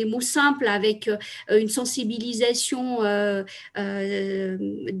des mots simples, avec une sensibilisation de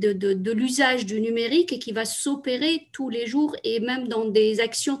l'usage du numérique et qui va s'opérer tous les jours et même dans des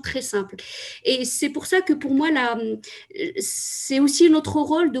actions très simples. Et c'est pour ça que pour moi, c'est aussi notre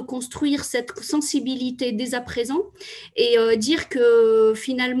rôle de construire cette sensibilité dès à présent et dire que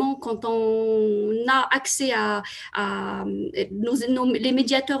finalement, quand on a accès à les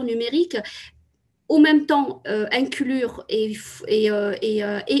médiateurs numériques, au même temps inclure et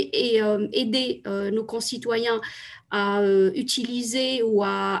aider nos concitoyens à utiliser ou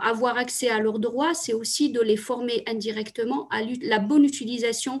à avoir accès à leurs droits, c'est aussi de les former indirectement à la bonne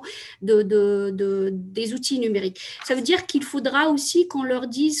utilisation des outils numériques. Ça veut dire qu'il faudra aussi qu'on leur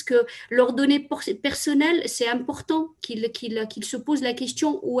dise que leurs données personnelles, c'est important qu'ils se posent la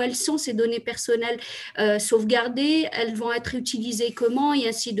question où elles sont ces données personnelles sauvegardées, elles vont être utilisées comment et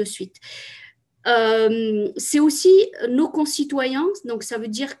ainsi de suite. C'est aussi nos concitoyens, donc ça veut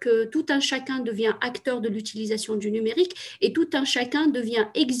dire que tout un chacun devient acteur de l'utilisation du numérique et tout un chacun devient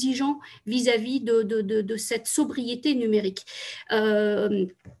exigeant vis-à-vis de cette sobriété numérique.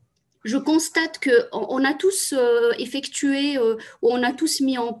 Je constate qu'on a tous effectué ou on a tous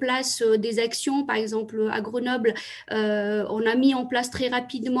mis en place des actions. Par exemple, à Grenoble, on a mis en place très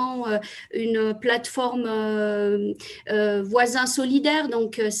rapidement une plateforme voisins solidaires.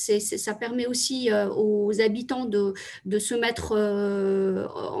 Donc, ça permet aussi aux habitants de se mettre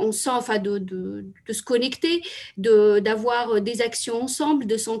ensemble, enfin de se connecter, d'avoir des actions ensemble,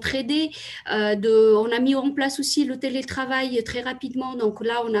 de s'entraider. On a mis en place aussi le télétravail très rapidement. Donc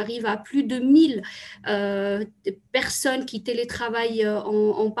là, on arrive à plus de 1000 personnes qui télétravaillent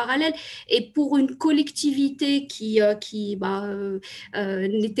en parallèle. Et pour une collectivité qui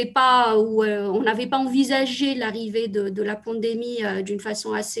n'était pas, où on n'avait pas envisagé l'arrivée de la pandémie d'une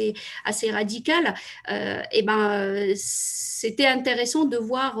façon assez radicale, c'était intéressant de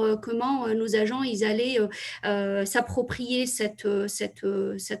voir comment nos agents ils allaient s'approprier cette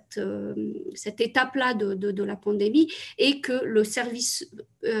étape-là de la pandémie et que le service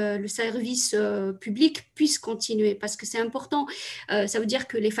le service public puisse continuer, parce que c'est important. Ça veut dire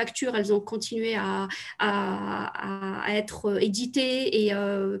que les factures, elles ont continué à être éditées et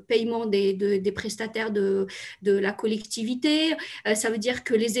paiement des prestataires de la collectivité. Ça veut dire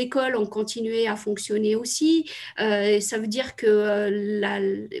que les écoles ont continué à fonctionner aussi. Ça veut dire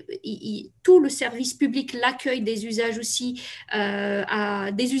que tout le service public, l'accueil des usages aussi,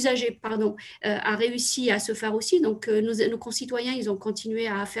 des usagers, pardon, a réussi à se faire aussi. Donc, nos concitoyens, ils ont continué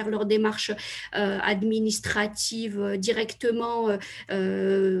à faire leurs démarches administratives directement,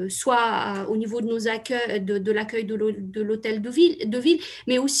 soit au niveau de nos accueils, de l'accueil de l'hôtel de ville,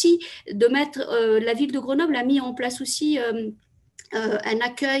 mais aussi de mettre, la ville de Grenoble a mis en place aussi un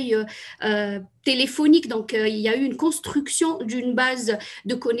accueil téléphonique. Donc, il y a eu une construction d'une base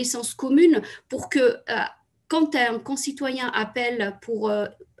de connaissances communes pour que quand un concitoyen appelle pour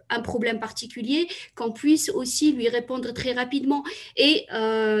un problème particulier, qu'on puisse aussi lui répondre très rapidement. Et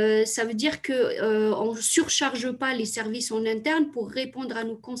ça veut dire qu'on ne surcharge pas les services en interne pour répondre à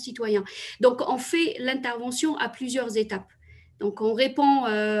nos concitoyens. Donc, on fait l'intervention à plusieurs étapes. Donc, on répond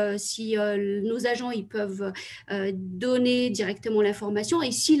si nos agents ils peuvent donner directement l'information,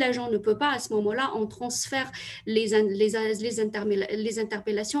 et si l'agent ne peut pas, à ce moment-là, on transfère les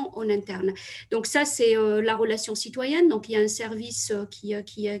interpellations en interne. Donc, ça, c'est la relation citoyenne. Donc, il y a un service qui a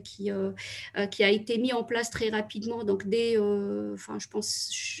été mis en place très rapidement. Donc, dès, je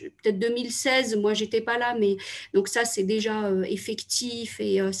pense, peut-être 2016, moi, je n'étais pas là, mais donc ça, c'est déjà effectif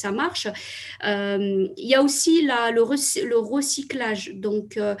et ça marche. Il y a aussi le recyclage.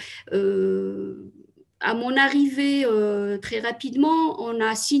 Donc, à mon arrivée, très rapidement, on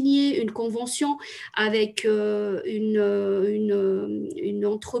a signé une convention avec une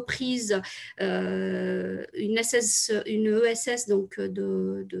entreprise, une ESS, donc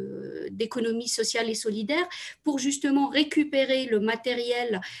d'économie sociale et solidaire, pour justement récupérer le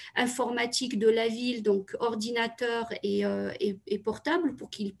matériel informatique de la ville, donc ordinateur et portable, pour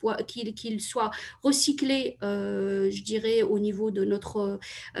qu'il soit recyclé, je dirais, au niveau de notre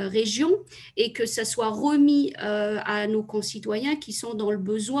région, et que ça soit remis à nos concitoyens qui sont dans le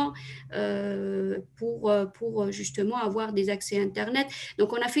besoin pour justement avoir des accès Internet.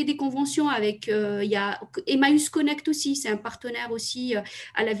 Donc, on a fait des conventions avec, il y a Emmaüs Connect aussi, c'est un partenaire aussi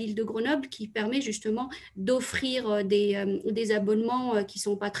à la ville de Grenoble qui permet justement d'offrir des abonnements qui ne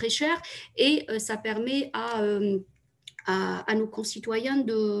sont pas très chers, et ça permet à nos concitoyens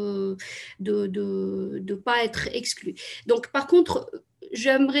de pas être exclus. Donc, par contre,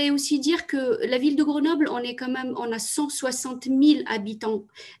 j'aimerais aussi dire que la ville de Grenoble, on a 160 000 habitants.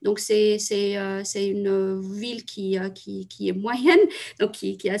 Donc, c'est une ville qui est moyenne, donc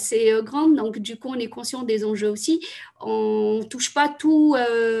qui est assez grande. Donc, du coup, on est conscient des enjeux aussi. On ne touche pas tous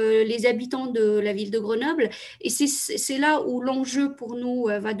les habitants de la ville de Grenoble. Et c'est là où l'enjeu pour nous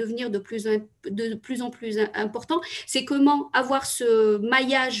va devenir de plus en plus important. C'est comment avoir ce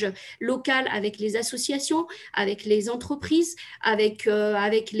maillage local avec les associations, avec les entreprises, avec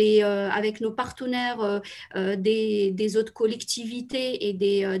nos partenaires des autres collectivités et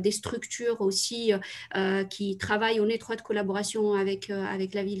des structures aussi qui travaillent en étroite collaboration avec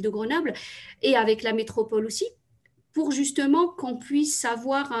la ville de Grenoble et avec la métropole aussi, pour justement qu'on puisse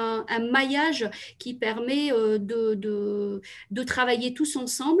avoir un maillage qui permet de travailler tous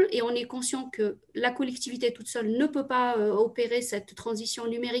ensemble. Et on est conscient que la collectivité toute seule ne peut pas opérer cette transition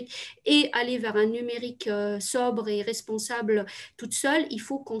numérique et aller vers un numérique sobre et responsable toute seule. Il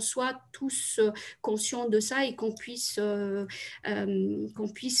faut qu'on soit tous conscients de ça et qu'on puisse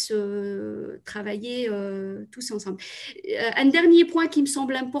travailler tous ensemble. Un dernier point qui me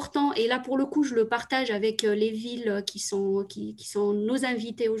semble important, et là pour le coup je le partage avec les villes qui sont nos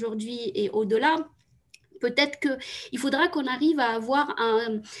invités aujourd'hui et au-delà, peut-être qu'il faudra qu'on arrive à avoir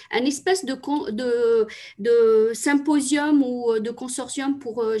un espèce de symposium ou de consortium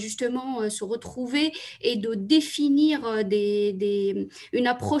pour justement se retrouver et de définir une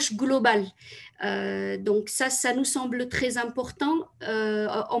approche globale. Donc ça nous semble très important.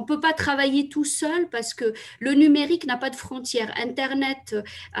 On ne peut pas travailler tout seul parce que le numérique n'a pas de frontières. Internet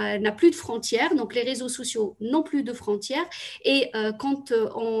n'a plus de frontières, donc les réseaux sociaux n'ont plus de frontières. Et quand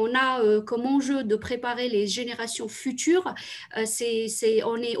on a comme enjeu de préparer les générations futures,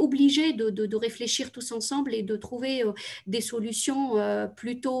 on est obligé de réfléchir tous ensemble et de trouver des solutions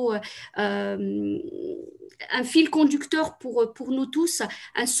plutôt un fil conducteur pour nous tous,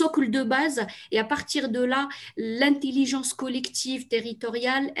 un socle de base, et à partir de là, l'intelligence collective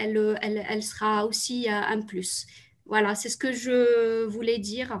territoriale, elle sera aussi un plus. Voilà, c'est ce que je voulais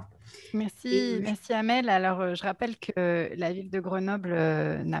dire. Merci Amel. Alors, je rappelle que la ville de Grenoble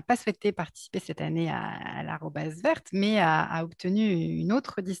n'a pas souhaité participer cette année à l'arobase verte, mais a obtenu une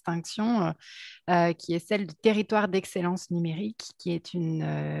autre distinction qui est celle du territoire d'excellence numérique, qui est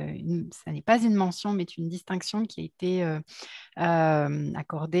ça n'est pas une mention, mais une distinction qui a été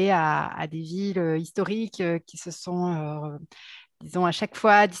accordée à des villes historiques qui se sont disons, à chaque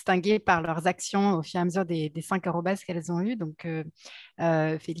fois distinguées par leurs actions au fur et à mesure des 5 arrobas qu'elles ont eues. Donc,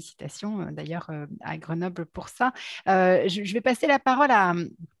 félicitations d'ailleurs à Grenoble pour ça. Je vais passer la parole à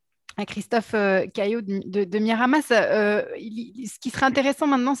Christophe Caillot de Miramas. Ce qui serait intéressant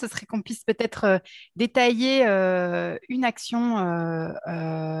maintenant, ce serait qu'on puisse peut-être détailler une action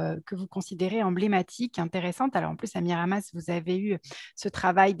que vous considérez emblématique, intéressante. Alors en plus, à Miramas, vous avez eu ce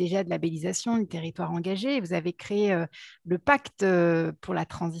travail déjà de labellisation du territoire engagé. Vous avez créé le pacte pour la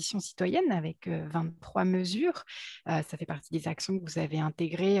transition citoyenne avec 23 mesures. Ça fait partie des actions que vous avez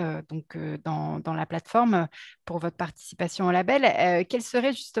intégrées dans la plateforme pour votre participation au label. Quelle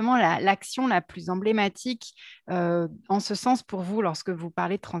serait justement l'action la plus emblématique en ce sens pour vous lorsque vous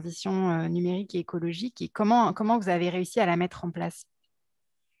parlez de transition numérique et écologique, et comment vous avez réussi à la mettre en place?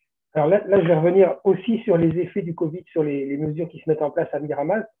 Alors là, je vais revenir aussi sur les effets du Covid, sur les mesures qui se mettent en place à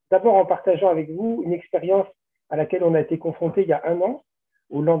Miramas. D'abord en partageant avec vous une expérience à laquelle on a été confronté il y a un an.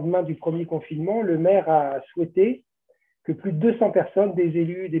 Au lendemain du premier confinement, le maire a souhaité que plus de 200 personnes, des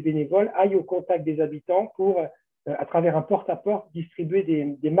élus, des bénévoles, aillent au contact des habitants pour, à travers un porte-à-porte, distribuer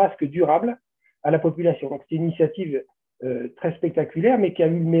des masques durables à la population. Donc, c'est une initiative très spectaculaire, mais qui a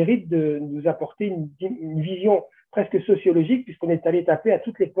eu le mérite de nous apporter une vision presque sociologique, puisqu'on est allé taper à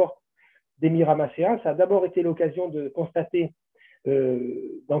toutes les portes des Miramasséens. Ça a d'abord été l'occasion de constater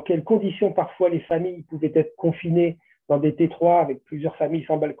dans quelles conditions parfois les familles pouvaient être confinées dans des T3 avec plusieurs familles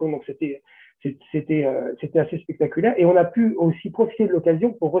sans balcon. Donc, c'était assez spectaculaire. Et on a pu aussi profiter de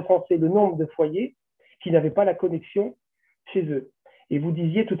l'occasion pour recenser le nombre de foyers qui n'avaient pas la connexion chez eux. Et vous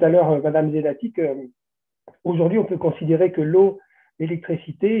disiez tout à l'heure, Madame Zelati, qu'aujourd'hui, on peut considérer que l'eau,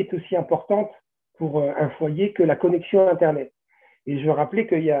 l'électricité est aussi importante pour un foyer que la connexion Internet. Et je veux rappeler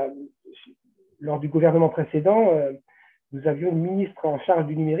lors du gouvernement précédent, nous avions une ministre en charge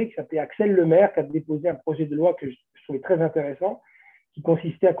du numérique qui s'appelait Axée, qui a déposé un projet de loi que je trouvais très intéressant, qui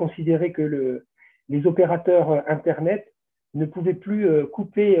consistait à considérer que les opérateurs Internet ne pouvaient plus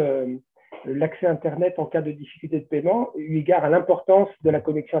couper l'accès Internet en cas de difficulté de paiement, eu égard à l'importance de la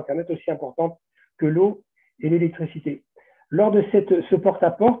connexion Internet, aussi importante que l'eau et l'électricité. Lors de ce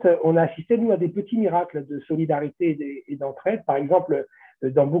porte-à-porte, on a assisté, nous, à des petits miracles de solidarité et d'entraide. Par exemple,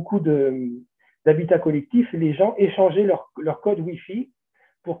 dans beaucoup d'habitats collectifs, les gens échangeaient leur code Wi-Fi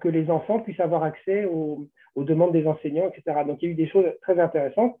pour que les enfants puissent avoir accès aux demandes des enseignants, etc. Donc, il y a eu des choses très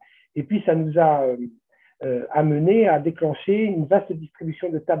intéressantes. Et puis, ça nous a amené à déclencher une vaste distribution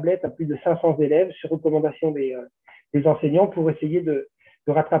de tablettes à plus de 500 élèves sur recommandation des enseignants pour essayer de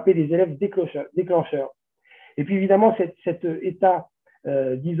rattraper les élèves déclencheurs. Et puis, évidemment, cet état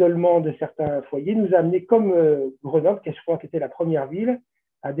d'isolement de certains foyers nous a amené, comme Grenoble, qui je crois était la première ville,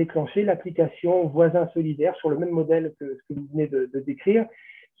 à déclencher l'application Voisins solidaires sur le même modèle que ce que vous venez de décrire,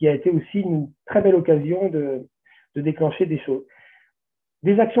 qui a été aussi une très belle occasion de déclencher des choses.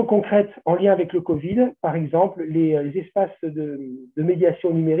 Des actions concrètes en lien avec le Covid, par exemple, les espaces de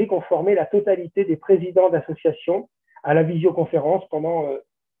médiation numérique ont formé la totalité des présidents d'associations à la visioconférence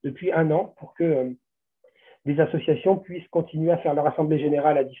depuis un an pour que les associations puissent continuer à faire leur assemblée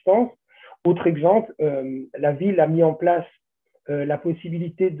générale à distance. Autre exemple, la ville a mis en place la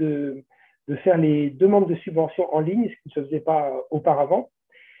possibilité de faire les demandes de subventions en ligne, ce qui ne se faisait pas auparavant.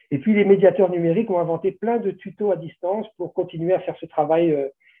 Et puis, les médiateurs numériques ont inventé plein de tutos à distance pour continuer à faire ce travail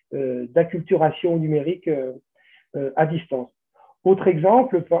d'acculturation numérique à distance. Autre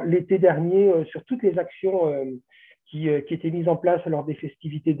exemple, l'été dernier, sur toutes les actions qui étaient mises en place lors des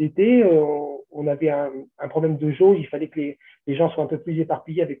festivités d'été, on avait un problème de jauge, il fallait que les gens soient un peu plus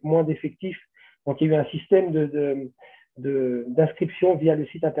éparpillés avec moins d'effectifs. Donc, il y a eu un système d'inscription via le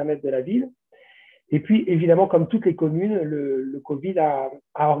site Internet de la ville. Et puis, évidemment, comme toutes les communes, le Covid a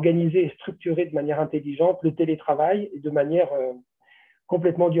organisé et structuré de manière intelligente le télétravail et de manière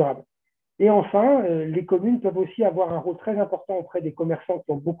complètement durable. Et enfin, les communes peuvent aussi avoir un rôle très important auprès des commerçants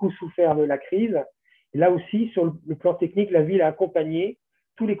qui ont beaucoup souffert de la crise. Et là aussi, sur le plan technique, la ville a accompagné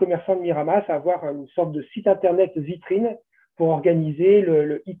tous les commerçants de Miramas à avoir une sorte de site Internet vitrine pour organiser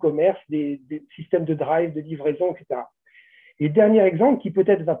le e-commerce, des systèmes de drive, de livraison, etc. Et dernier exemple qui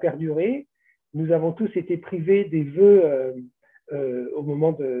peut-être va perdurer, nous avons tous été privés des vœux au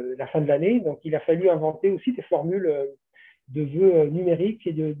moment de la fin de l'année. Donc, il a fallu inventer aussi des formules de vœux numériques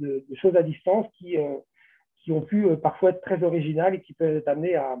et de choses à distance qui ont pu parfois être très originales et qui peuvent être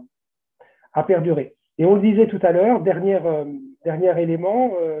amenées à perdurer. Et on le disait tout à l'heure, dernier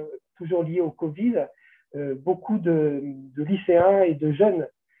élément, toujours lié au Covid, beaucoup de lycéens et de jeunes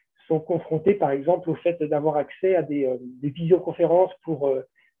sont confrontés, par exemple, au fait d'avoir accès à des visioconférences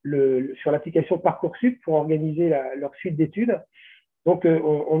sur l'application Parcoursup pour organiser leur suite d'études. Donc,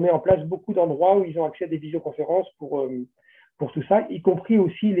 on met en place beaucoup d'endroits où ils ont accès à des visioconférences pour tout ça, y compris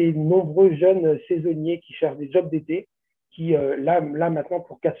aussi les nombreux jeunes saisonniers qui cherchent des jobs d'été, qui, là maintenant,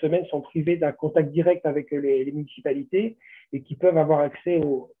 pour 4 semaines, sont privés d'un contact direct avec les municipalités et qui peuvent avoir accès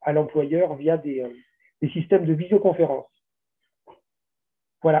à l'employeur via des systèmes de visioconférence.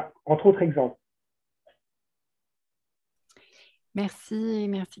 Voilà, entre autres exemples.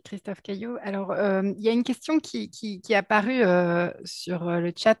 Merci Christophe Caillot. Alors, il y a une question qui est apparue sur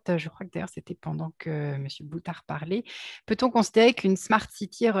le chat, je crois que d'ailleurs c'était pendant que M. Boutard parlait. Peut-on considérer qu'une smart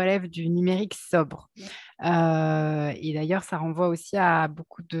city relève du numérique sobre ? Et d'ailleurs, ça renvoie aussi à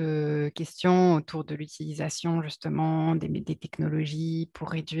beaucoup de questions autour de l'utilisation justement des technologies pour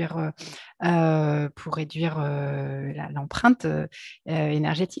réduire l'empreinte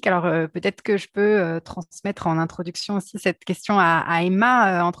énergétique. Alors, peut-être que je peux transmettre en introduction aussi cette question à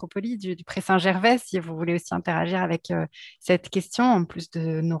Emma Anthropoli du Pré Saint-Gervais, si vous voulez aussi interagir avec cette question, en plus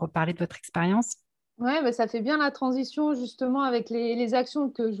de nous reparler de votre expérience. Oui, bah, ça fait bien la transition justement avec les actions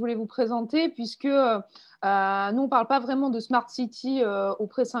que je voulais vous présenter, puisque nous, on ne parle pas vraiment de Smart City au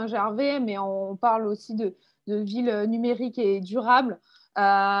Pré Saint-Gervais, mais on parle aussi de villes numériques et durables,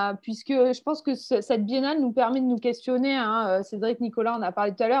 puisque je pense que cette biennale nous permet de nous questionner, hein, Cédric, Nicolas, on a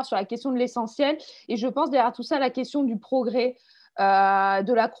parlé tout à l'heure, sur la question de l'essentiel, et je pense derrière tout ça, la question du progrès.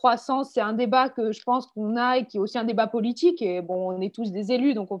 De la croissance, c'est un débat que je pense qu'on a et qui est aussi un débat politique. Et bon, on est tous des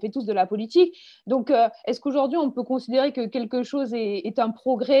élus, donc on fait tous de la politique. Donc, est-ce qu'aujourd'hui, on peut considérer que quelque chose est un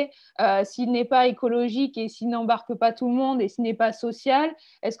progrès s'il n'est pas écologique et s'il n'embarque pas tout le monde et s'il n'est pas social?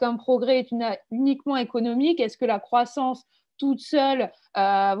 Est-ce qu'un progrès est uniquement économique? Est-ce que la croissance toute seule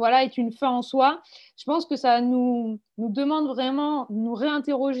est une fin en soi? Je pense que ça nous demande vraiment de nous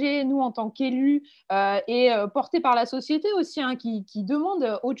réinterroger, nous, en tant qu'élus, et portés par la société aussi, hein, qui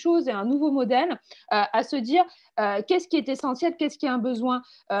demande autre chose et un nouveau modèle, à se dire qu'est-ce qui est essentiel, qu'est-ce qui est un besoin.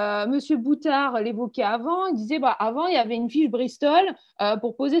 Monsieur Boutard l'évoquait avant, il disait avant, il y avait une fiche Bristol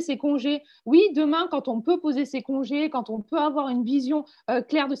pour poser ses congés. Oui, demain, quand on peut poser ses congés, quand on peut avoir une vision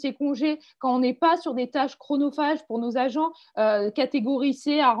claire de ses congés, quand on n'est pas sur des tâches chronophages pour nos agents,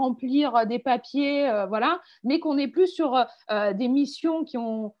 catégorisés à remplir des papiers, mais qu'on est plus sur des missions qui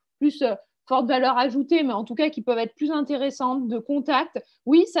ont plus forte valeur ajoutée, mais en tout cas qui peuvent être plus intéressantes, de contact.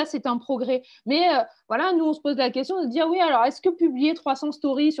 Oui, ça, c'est un progrès. Mais nous, on se pose la question de dire, oui, alors, est-ce que publier 300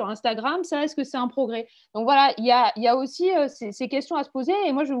 stories sur Instagram, ça, est-ce que c'est un progrès? Donc voilà, il y a aussi ces questions à se poser.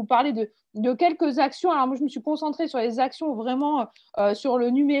 Et moi, je vais vous parler de quelques actions. Alors moi, je me suis concentrée sur les actions vraiment sur le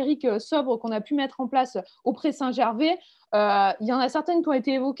numérique sobre qu'on a pu mettre en place au Pré Saint-Gervais. Il y en a certaines qui ont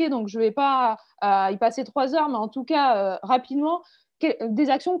été évoquées, donc je ne vais pas y passer 3 heures, mais en tout cas, rapidement, des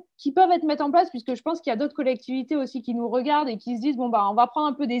actions qui peuvent être mises en place, puisque je pense qu'il y a d'autres collectivités aussi qui nous regardent et qui se disent, on va prendre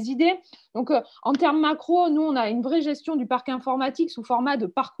un peu des idées. Donc, en termes macro, nous, on a une vraie gestion du parc informatique sous format de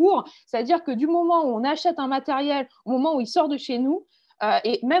parcours, c'est-à-dire que du moment où on achète un matériel, au moment où il sort de chez nous,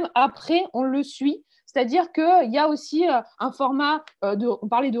 et même après, on le suit. C'est-à-dire qu'il y a aussi un format, on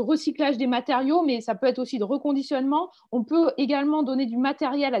parlait de recyclage des matériaux, mais ça peut être aussi de reconditionnement. On peut également donner du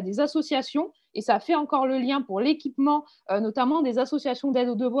matériel à des associations, et ça fait encore le lien pour l'équipement, notamment des associations d'aide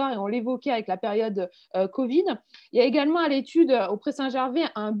aux devoirs, et on l'évoquait avec la période Covid. Il y a également à l'étude au Pré Saint-Gervais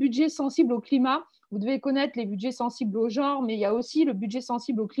un budget sensible au climat. Vous devez connaître les budgets sensibles au genre, mais il y a aussi le budget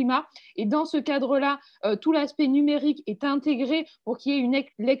sensible au climat. Et dans ce cadre-là, tout l'aspect numérique est intégré pour qu'il y ait une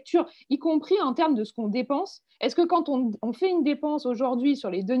lecture, y compris en termes de ce qu'on dépense. Est-ce que quand on fait une dépense aujourd'hui sur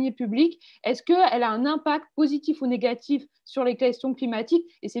les deniers publics, est-ce qu'elle a un impact positif ou négatif sur les questions climatiques?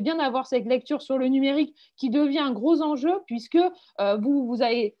 Et c'est bien d'avoir cette lecture sur le numérique qui devient un gros enjeu, puisque vous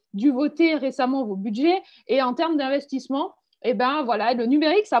avez dû voter récemment vos budgets, et en termes d'investissement, le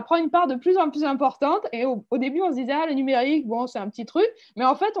numérique, ça prend une part de plus en plus importante. Et au début, on se disait, le numérique, bon, c'est un petit truc. Mais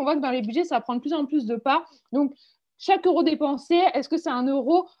en fait, on voit que dans les budgets, ça prend de plus en plus de part. Donc, chaque euro dépensé, est-ce que c'est un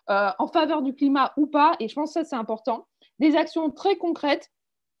euro en faveur du climat ou pas? Et je pense que ça, c'est important. Des actions très concrètes.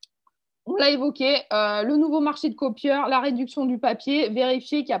 On l'a évoqué, le nouveau marché de copieurs, la réduction du papier,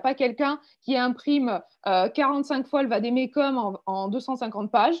 vérifier qu'il n'y a pas quelqu'un qui imprime 45 fois le vadémécum en 250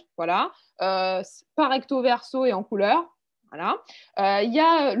 pages, voilà, par recto verso et en couleur. Voilà. Il y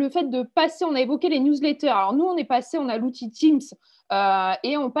a le fait de passer, on a évoqué les newsletters. Alors nous, on a l'outil Teams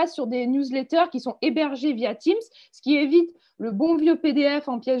et on passe sur des newsletters qui sont hébergés via Teams, ce qui évite le bon vieux PDF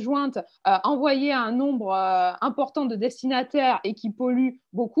en pièce jointe envoyé à un nombre important de destinataires et qui pollue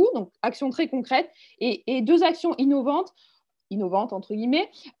beaucoup, donc action très concrète, et 2 actions innovantes entre guillemets.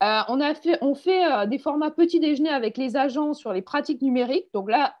 On fait des formats petit déjeuner avec les agents sur les pratiques numériques.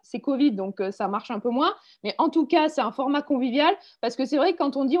 Donc là, c'est Covid, donc ça marche un peu moins. Mais en tout cas, c'est un format convivial parce que c'est vrai que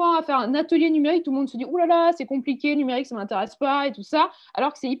quand on dit on va faire un atelier numérique, tout le monde se dit « Ouh là là, c'est compliqué, numérique, ça ne m'intéresse pas » et tout ça.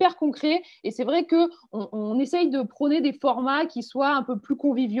 Alors que c'est hyper concret. Et c'est vrai qu'on essaye de prôner des formats qui soient un peu plus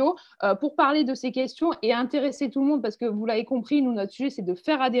conviviaux pour parler de ces questions et intéresser tout le monde parce que vous l'avez compris, nous, notre sujet, c'est de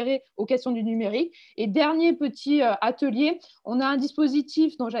faire adhérer aux questions du numérique. Et dernier petit atelier, on a un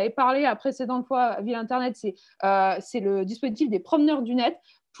dispositif dont j'avais parlé la précédente fois à Villes Internet, c'est le dispositif des promeneurs du net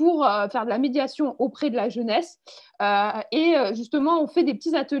pour faire de la médiation auprès de la jeunesse. Et justement, on fait des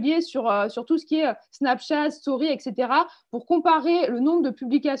petits ateliers sur tout ce qui est Snapchat, Story, etc., pour comparer le nombre de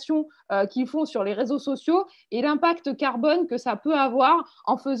publications qu'ils font sur les réseaux sociaux et l'impact carbone que ça peut avoir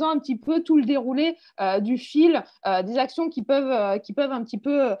en faisant un petit peu tout le déroulé du fil, des actions qui peuvent un petit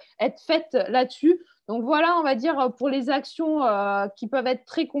peu être faites là-dessus. Donc voilà, on va dire, pour les actions qui peuvent être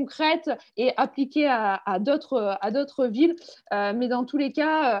très concrètes et appliquées à d'autres villes. Mais dans tous les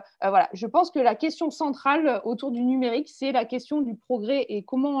cas, voilà, je pense que la question centrale autour du numérique, c'est la question du progrès et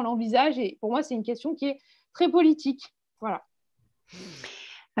comment on l'envisage. Et pour moi, c'est une question qui est très politique. Voilà.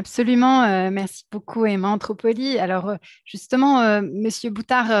 Absolument, merci beaucoup Emma Anthropoli. Alors justement, Monsieur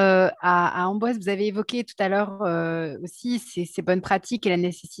Boutard, à Amboise, vous avez évoqué tout à l'heure aussi ces bonnes pratiques et la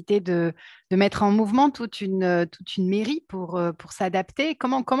nécessité de mettre en mouvement toute une mairie pour s'adapter.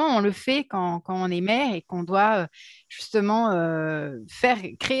 Comment on le fait quand on est maire et qu'on doit justement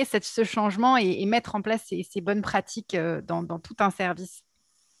créer ce changement et mettre en place ces bonnes pratiques dans tout un service?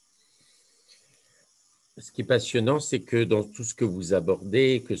 Ce qui est passionnant, c'est que dans tout ce que vous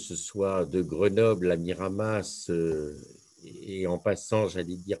abordez, que ce soit de Grenoble à Miramas et en passant,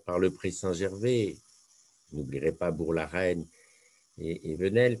 j'allais dire, par le Pré-Saint-Gervais, n'oublierai pas Bourg-la-Reine et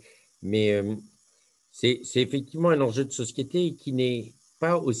Venelle, mais c'est effectivement un enjeu de société qui n'est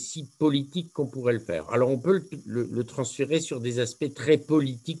pas aussi politique qu'on pourrait le faire. Alors, on peut le transférer sur des aspects très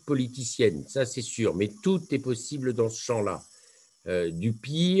politiques, politiciennes, ça c'est sûr, mais tout est possible dans ce champ-là, du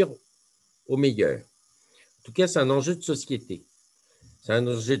pire au meilleur. En tout cas, c'est un enjeu de société. C'est un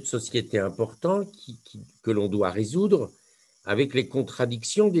enjeu de société important que l'on doit résoudre avec les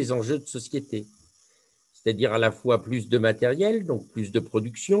contradictions des enjeux de société. C'est-à-dire à la fois plus de matériel, donc plus de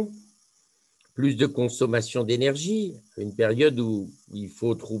production, plus de consommation d'énergie, une période où il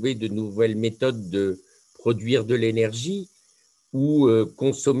faut trouver de nouvelles méthodes de produire de l'énergie ou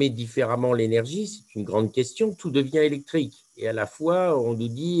consommer différemment l'énergie, c'est une grande question, tout devient électrique. Et à la fois, on nous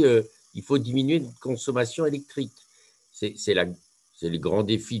dit il faut diminuer notre consommation électrique. C'est le grand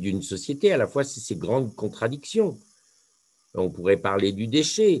défi d'une société, à la fois c'est ces grandes contradictions. On pourrait parler du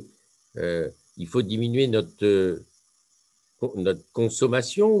déchet. Il faut diminuer notre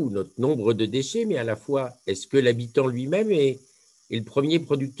consommation ou notre nombre de déchets, mais à la fois, est-ce que l'habitant lui-même est le premier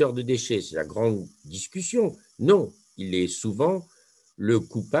producteur de déchets? C'est la grande discussion. Non, il est souvent le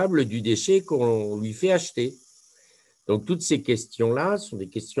coupable du déchet qu'on lui fait acheter. Donc, toutes ces questions-là sont des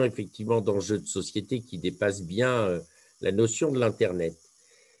questions effectivement d'enjeux de société qui dépassent bien la notion de l'Internet.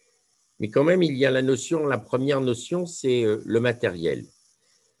 Mais quand même, il y a la première notion, c'est le matériel.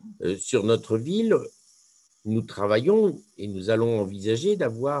 Sur notre ville, nous travaillons et nous allons envisager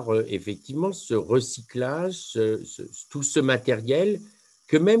d'avoir effectivement ce recyclage, tout ce matériel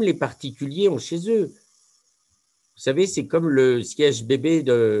que même les particuliers ont chez eux. Vous savez, c'est comme le siège bébé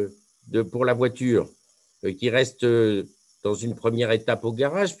pour la voiture qui reste dans une première étape au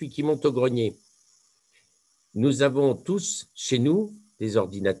garage puis qui monte au grenier. Nous avons tous chez nous des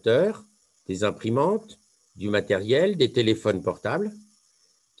ordinateurs, des imprimantes, du matériel, des téléphones portables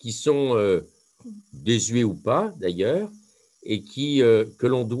qui sont désuets ou pas d'ailleurs, et que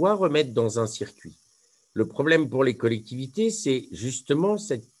l'on doit remettre dans un circuit. Le problème pour les collectivités, c'est justement,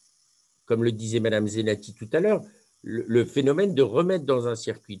 comme le disait Madame Zenati tout à l'heure, le phénomène de remettre dans un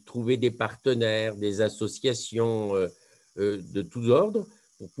circuit, de trouver des partenaires, des associations de tous ordres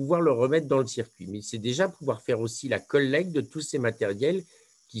pour pouvoir le remettre dans le circuit. Mais c'est déjà pouvoir faire aussi la collecte de tous ces matériels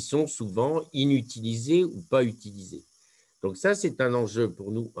qui sont souvent inutilisés ou pas utilisés. Donc ça, c'est un enjeu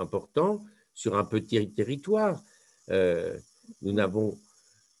pour nous important sur un petit territoire. Nous n'avons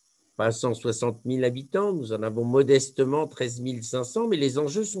pas 160 000 habitants, nous en avons modestement 13 500, mais les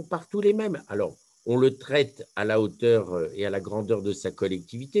enjeux sont partout les mêmes. Alors, on le traite à la hauteur et à la grandeur de sa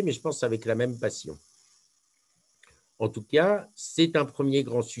collectivité, mais je pense avec la même passion. En tout cas, c'est un premier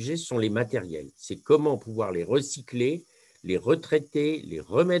grand sujet, ce sont les matériels. C'est comment pouvoir les recycler, les retraiter, les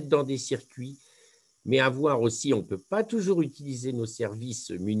remettre dans des circuits mais avoir aussi, on ne peut pas toujours utiliser nos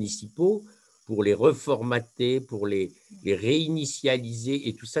services municipaux pour les reformater, pour les réinitialiser,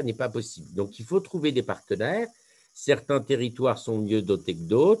 et tout ça n'est pas possible. Donc, il faut trouver des partenaires. Certains territoires sont mieux dotés que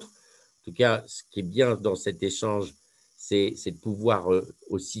d'autres. En tout cas, ce qui est bien dans cet échange, c'est de pouvoir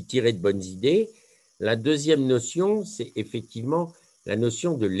aussi tirer de bonnes idées. La deuxième notion, c'est effectivement la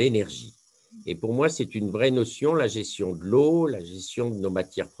notion de l'énergie. Et pour moi, c'est une vraie notion, la gestion de l'eau, la gestion de nos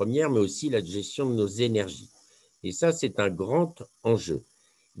matières premières, mais aussi la gestion de nos énergies. Et ça, c'est un grand enjeu.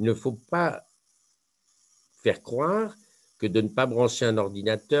 Il ne faut pas faire croire que de ne pas brancher un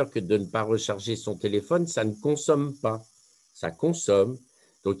ordinateur, que de ne pas recharger son téléphone, ça ne consomme pas. Ça consomme.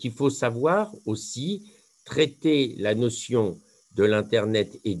 Donc, il faut savoir aussi traiter la notion de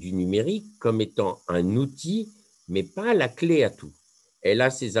l'Internet et du numérique comme étant un outil, mais pas la clé à tout. Elle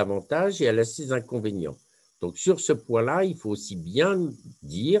a ses avantages et elle a ses inconvénients. Donc, sur ce point-là, il faut aussi bien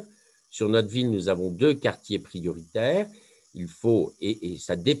dire, sur notre ville, nous avons 2 quartiers prioritaires. Il faut, et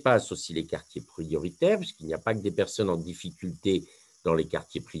ça dépasse aussi les quartiers prioritaires, puisqu'il n'y a pas que des personnes en difficulté dans les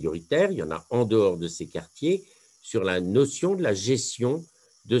quartiers prioritaires, il y en a en dehors de ces quartiers, sur la notion de la gestion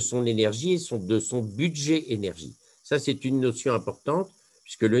de son énergie et de son budget énergie. Ça, c'est une notion importante,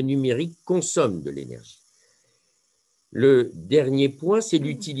 puisque le numérique consomme de l'énergie. Le dernier point, c'est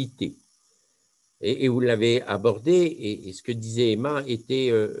l'utilité. Et vous l'avez abordé, et ce que disait Emma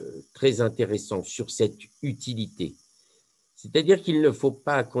était très intéressant sur cette utilité. C'est-à-dire qu'il ne faut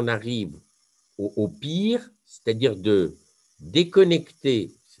pas qu'on arrive au pire, c'est-à-dire de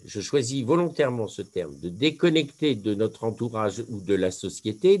déconnecter, je choisis volontairement ce terme, de déconnecter de notre entourage ou de la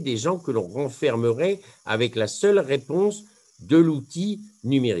société des gens que l'on renfermerait avec la seule réponse de l'outil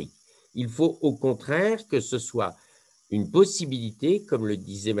numérique. Il faut au contraire que ce soit une possibilité, comme le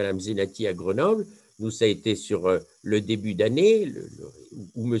disait Madame Zenati à Grenoble. Nous, ça a été sur le début d'année,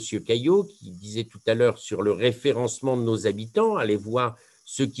 ou M. Caillot qui disait tout à l'heure sur le référencement de nos habitants, aller voir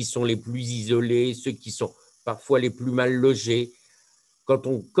ceux qui sont les plus isolés, ceux qui sont parfois les plus mal logés. Quand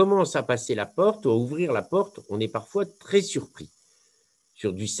on commence à passer la porte, ou à ouvrir la porte, on est parfois très surpris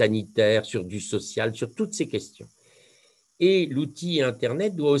sur du sanitaire, sur du social, sur toutes ces questions. Et l'outil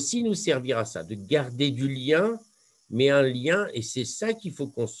Internet doit aussi nous servir à ça, de garder du lien, mais un lien, et c'est ça qu'il faut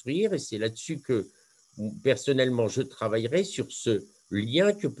construire, et c'est là-dessus que personnellement je travaillerai, sur ce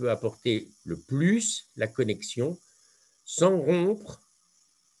lien que peut apporter le plus la connexion, sans rompre,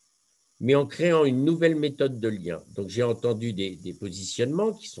 mais en créant une nouvelle méthode de lien. Donc j'ai entendu des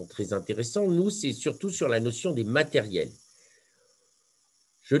positionnements qui sont très intéressants. Nous, c'est surtout sur la notion des matériels.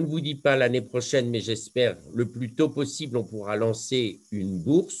 Je ne vous dis pas l'année prochaine, mais j'espère le plus tôt possible, on pourra lancer une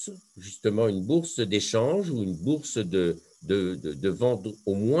bourse, justement une bourse d'échange ou une bourse de vente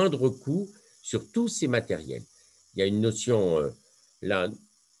au moindre coût sur tous ces matériels. Il y a une notion là,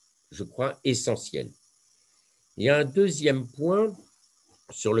 je crois, essentielle. Il y a un deuxième point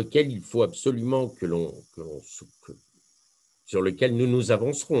sur lequel il faut absolument sur lequel nous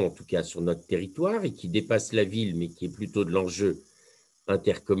avancerons, en tout cas sur notre territoire, et qui dépasse la ville, mais qui est plutôt de l'enjeu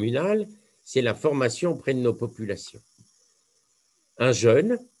intercommunal, c'est la formation auprès de nos populations. Un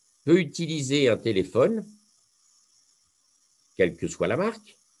jeune peut utiliser un téléphone, quelle que soit la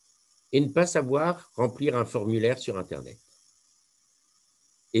marque, et ne pas savoir remplir un formulaire sur Internet.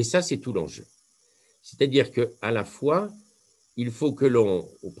 Et ça, c'est tout l'enjeu. C'est-à-dire qu'à la fois, il faut que l'on,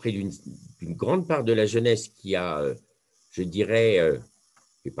 auprès d'une grande part de la jeunesse qui a, je dirais,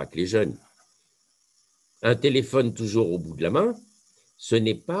 et pas que les jeunes, un téléphone toujours au bout de la main, ce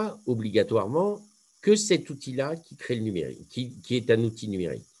n'est pas obligatoirement que cet outil-là qui crée le numérique, qui est un outil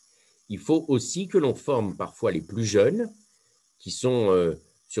numérique. Il faut aussi que l'on forme parfois les plus jeunes, qui sont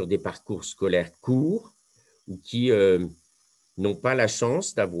sur des parcours scolaires courts, ou qui n'ont pas la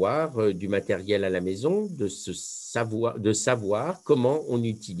chance d'avoir du matériel à la maison, de savoir comment on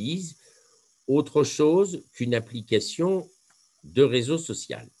utilise autre chose qu'une application de réseau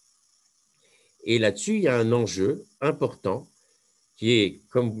social. Et là-dessus, il y a un enjeu important qui est,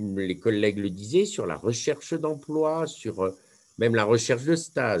 comme les collègues le disaient, sur la recherche d'emploi, sur même la recherche de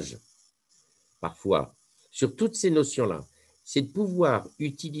stage, parfois, sur toutes ces notions-là. C'est de pouvoir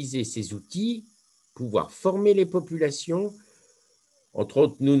utiliser ces outils, pouvoir former les populations. Entre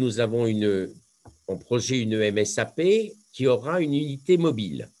autres, nous avons en projet une MSAP qui aura une unité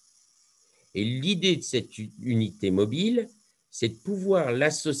mobile. Et l'idée de cette unité mobile, c'est de pouvoir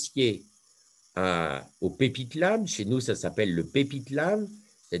l'associer au Pépite Lab. Chez nous, ça s'appelle le Pépite Lab,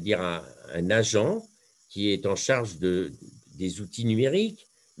 c'est-à-dire un agent qui est en charge des outils numériques,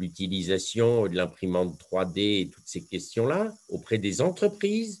 l'utilisation de l'imprimante 3D et toutes ces questions-là, auprès des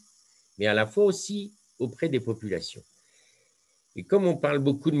entreprises, mais à la fois aussi auprès des populations. Et comme on parle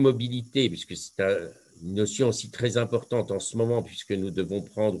beaucoup de mobilité, puisque c'est une notion aussi très importante en ce moment, puisque nous devons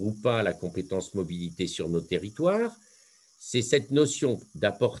prendre ou pas la compétence mobilité sur nos territoires, c'est cette notion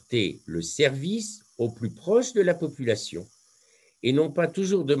d'apporter le service au plus proche de la population et non pas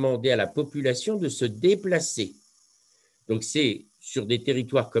toujours demander à la population de se déplacer. Donc, c'est sur des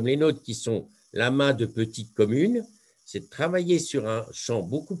territoires comme les nôtres qui sont l'amas de petites communes, c'est de travailler sur un champ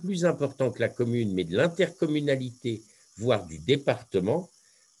beaucoup plus important que la commune, mais de l'intercommunalité, voire du département,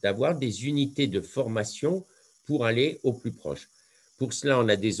 d'avoir des unités de formation pour aller au plus proche. Pour cela, on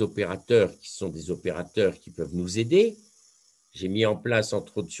a des opérateurs qui sont des opérateurs qui peuvent nous aider. J'ai mis en place,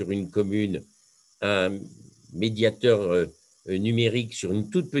 entre autres, sur une commune, un médiateur numérique sur une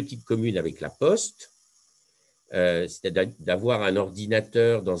toute petite commune avec la Poste. C'est d'avoir un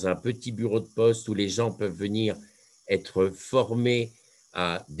ordinateur dans un petit bureau de poste où les gens peuvent venir être formés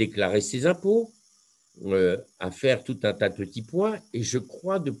à déclarer ses impôts, à faire tout un tas de petits points. Et je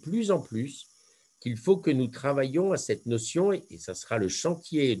crois de plus en plus qu'il faut que nous travaillions à cette notion, et ça sera le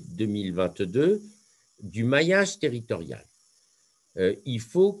chantier 2022, du maillage territorial. Il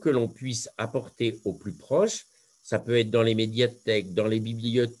faut que l'on puisse apporter au plus proche, ça peut être dans les médiathèques, dans les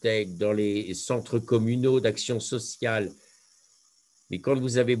bibliothèques, dans les centres communaux d'action sociale, mais quand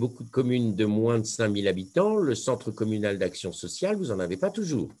vous avez beaucoup de communes de moins de 5000 habitants, le centre communal d'action sociale, vous n'en avez pas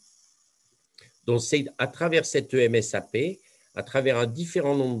toujours. Donc, c'est à travers cette EMSAP, à travers un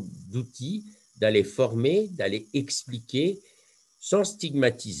différent nombre d'outils, d'aller former, d'aller expliquer, sans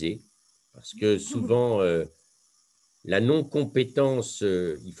stigmatiser, parce que souvent, la non-compétence,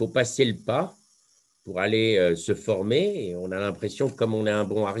 il faut passer le pas pour aller se former, et on a l'impression que comme on est un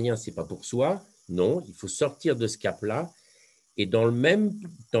bon à rien, ce n'est pas pour soi. Non, il faut sortir de ce cap-là, et dans le même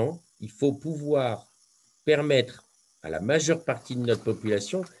temps, il faut pouvoir permettre à la majeure partie de notre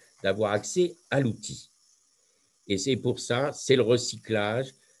population d'avoir accès à l'outil. Et c'est pour ça, c'est le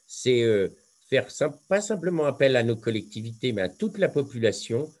recyclage, c'est faire pas simplement appel à nos collectivités, mais à toute la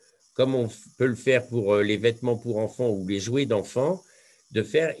population, comme on peut le faire pour les vêtements pour enfants ou les jouets d'enfants, de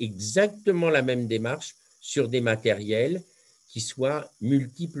faire exactement la même démarche sur des matériels qui soient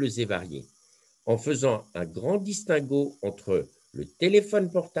multiples et variés, en faisant un grand distinguo entre le téléphone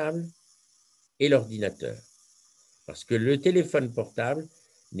portable et l'ordinateur. Parce que le téléphone portable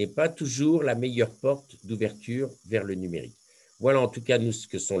n'est pas toujours la meilleure porte d'ouverture vers le numérique. Voilà en tout cas nous ce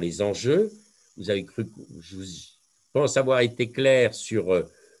que sont les enjeux. Vous avez cru, je pense avoir été clair sur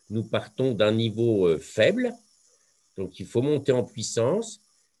nous partons d'un niveau faible, donc il faut monter en puissance,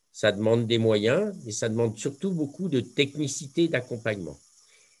 ça demande des moyens, mais ça demande surtout beaucoup de technicité et d'accompagnement.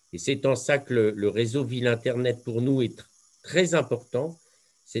 Et c'est en ça que le réseau Villes Internet pour nous est très important,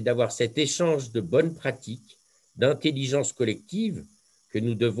 c'est d'avoir cet échange de bonnes pratiques, d'intelligence collective que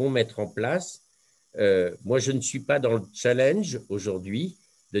nous devons mettre en place. Moi, je ne suis pas dans le challenge aujourd'hui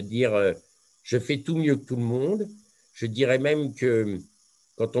de dire je fais tout mieux que tout le monde. Je dirais même que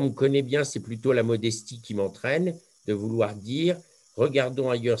quand on me connaît bien, c'est plutôt la modestie qui m'entraîne de vouloir dire regardons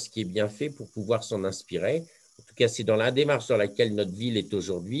ailleurs ce qui est bien fait pour pouvoir s'en inspirer. En tout cas, c'est dans la démarche dans laquelle notre ville est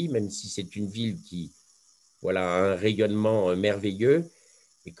aujourd'hui, même si c'est une ville qui a un rayonnement merveilleux.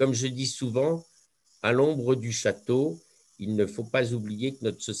 Et comme je dis souvent, à l'ombre du château, il ne faut pas oublier que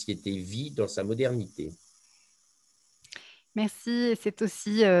notre société vit dans sa modernité. Merci. C'est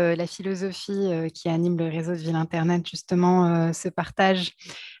aussi la philosophie qui anime le réseau de Villes Internet, justement, ce partage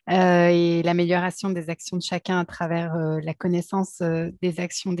et l'amélioration des actions de chacun à travers la connaissance des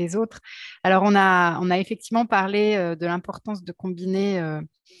actions des autres. Alors, on a effectivement parlé de l'importance de combiner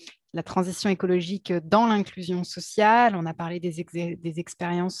la transition écologique dans l'inclusion sociale. On a parlé des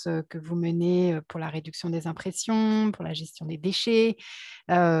expériences que vous menez pour la réduction des impressions, pour la gestion des déchets,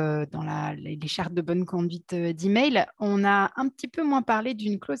 dans les chartes de bonne conduite d'email. On a un petit peu moins parlé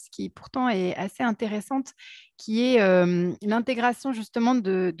d'une clause qui pourtant est assez intéressante, qui est l'intégration justement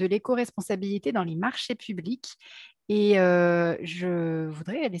de l'éco-responsabilité dans les marchés publics. Et je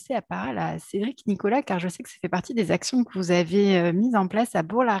voudrais laisser la parole à Cédric Nicolas, car je sais que ça fait partie des actions que vous avez mises en place à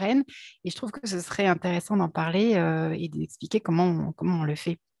Bourg-la-Reine. Et je trouve que ce serait intéressant d'en parler et d'expliquer comment on le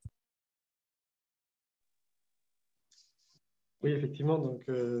fait. Oui, effectivement. Donc,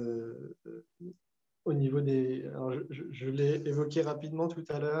 au niveau des… Alors, je l'ai évoqué rapidement tout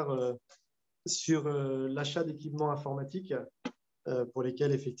à l'heure sur l'achat d'équipements informatiques pour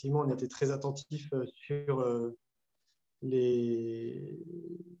lesquels, effectivement, on était très attentif sur les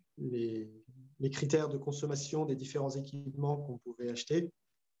critères de consommation des différents équipements qu'on pouvait acheter.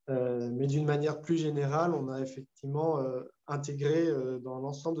 Mais d'une manière plus générale, on a effectivement intégré dans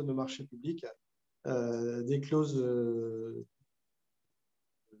l'ensemble de nos marchés publics des clauses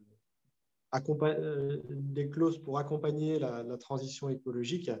des clauses pour accompagner la transition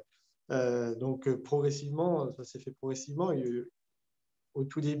écologique. Donc, progressivement, ça s'est fait progressivement. Au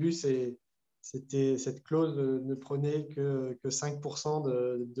tout début, cette clause ne prenait que 5%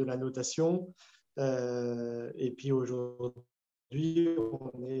 de la notation. Et puis aujourd'hui,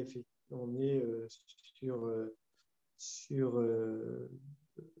 on est sur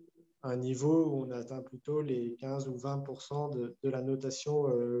un niveau où on atteint plutôt les 15 ou 20% de la notation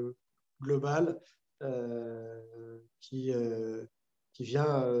globale qui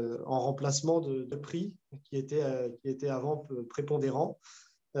vient en remplacement de prix qui était avant prépondérant.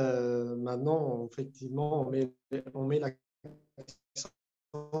 Maintenant, effectivement, on met l'accent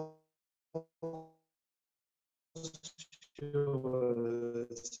sur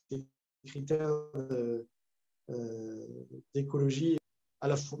ces critères d'écologie, à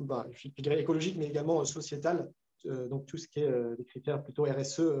la fois, je dirais écologique, mais également sociétal, donc tout ce qui est des critères plutôt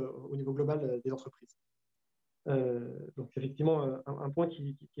RSE au niveau global des entreprises. Donc, c'est effectivement un point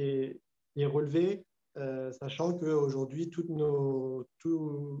qui est relevé, sachant qu'aujourd'hui, toutes nos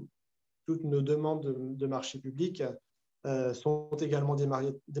demandes de marché public sont également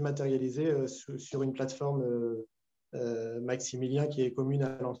dématérialisées sur une plateforme Maximilien qui est commune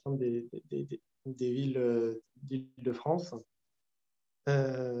à l'ensemble des villes d'Île-de-France.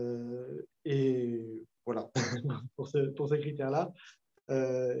 Et voilà, pour ces critères-là.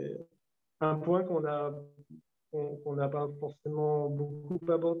 Un point qu'on n'a pas forcément beaucoup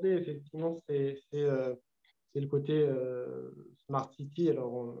abordé, effectivement, c'est le côté Smart City.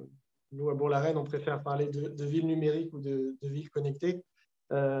 Alors, nous, à Bourg-la-Reine, on préfère parler de ville numérique ou de ville connectée.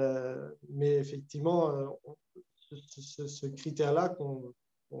 Mais effectivement, ce critère-là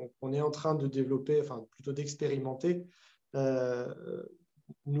qu'on est en train de développer, enfin plutôt d'expérimenter,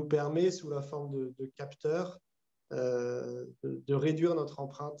 nous permet, sous la forme de capteurs, de réduire notre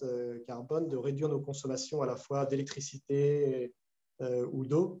empreinte carbone, de réduire nos consommations à la fois d'électricité ou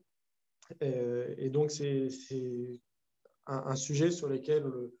d'eau. Et donc, c'est un sujet sur lequel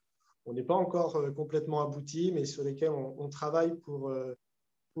on n'est pas encore complètement abouti, mais sur lequel on travaille pour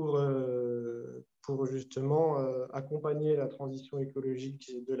justement accompagner la transition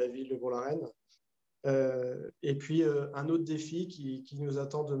écologique de la ville de Bourg-la-Reine. Et puis, un autre défi qui nous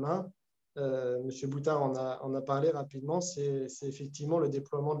attend demain, Monsieur Boutard en a parlé rapidement, c'est effectivement le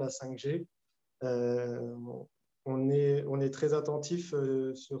déploiement de la 5G. On est très attentif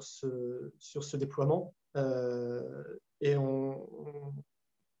sur ce déploiement et on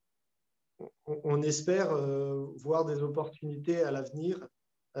espère voir des opportunités à l'avenir,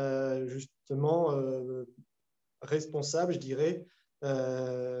 justement responsables, je dirais,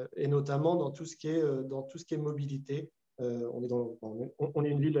 et notamment dans tout ce qui est mobilité. On est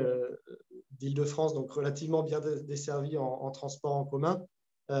une ville d'Île-de-France, donc relativement bien desservie en transport en commun,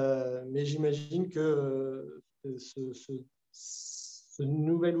 mais j'imagine que ce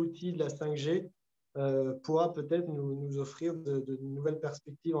nouvel outil de la 5G pourra peut-être nous offrir de nouvelles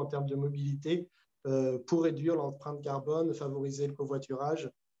perspectives en termes de mobilité pour réduire l'empreinte carbone, favoriser le covoiturage.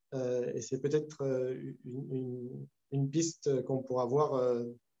 Et c'est peut-être une piste qu'on pourra voir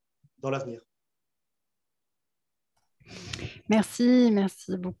dans l'avenir. Merci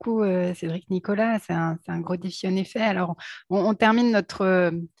beaucoup Cédric Nicolas. C'est un gros défi en effet. Alors, on termine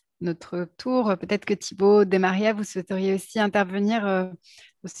notre tour. Peut-être que Thibaut Desmaria, vous souhaiteriez aussi intervenir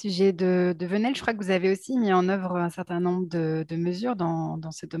au sujet de Venelle. Je crois que vous avez aussi mis en œuvre un certain nombre de mesures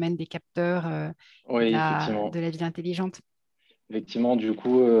dans ce domaine des capteurs Oui, de la ville intelligente. Effectivement, du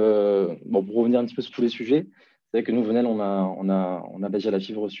coup, pour revenir un petit peu sur tous les sujets, c'est vrai que nous, Venelle, on a basé la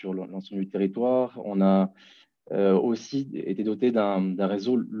fibre sur l'ensemble du territoire. On a aussi été doté d'un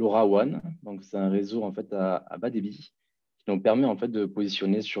réseau LoRaWAN. Donc, c'est un réseau en fait à bas débit qui nous permet en fait de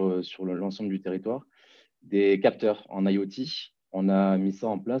positionner sur l'ensemble du territoire des capteurs en IoT. On a mis ça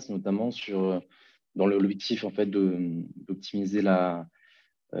en place notamment dans l'objectif en fait d'optimiser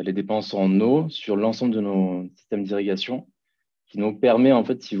les dépenses en eau sur l'ensemble de nos systèmes d'irrigation, qui nous permet, en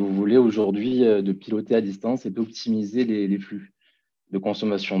fait, si vous voulez, aujourd'hui, de piloter à distance et d'optimiser les flux de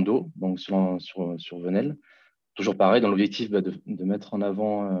consommation d'eau, donc sur Venelle. Toujours pareil, dans l'objectif de mettre en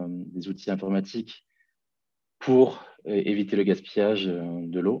avant des outils informatiques pour éviter le gaspillage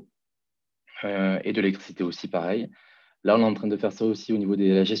de l'eau et de l'électricité aussi, pareil. Là, on est en train de faire ça aussi au niveau de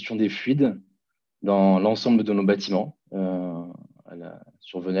la gestion des fluides dans l'ensemble de nos bâtiments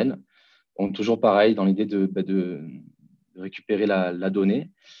sur Venelle. Donc, toujours pareil, dans l'idée de récupérer la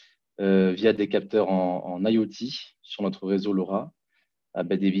donnée via des capteurs en IoT sur notre réseau LoRa à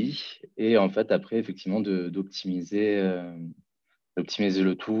bas débit, et en fait après effectivement d'optimiser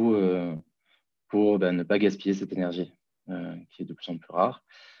le tout pour ne pas gaspiller cette énergie qui est de plus en plus rare.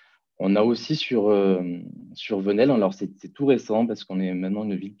 On a aussi sur Venelle, alors c'est tout récent parce qu'on est maintenant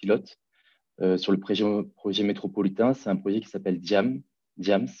une ville pilote sur le projet métropolitain. C'est un projet qui s'appelle Diams,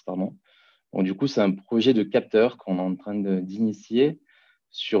 pardon. Donc, du coup, c'est un projet de capteur qu'on est en train d'initier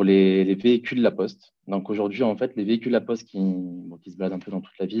sur les véhicules de la Poste. Donc, aujourd'hui, en fait, les véhicules de la Poste qui se baladent un peu dans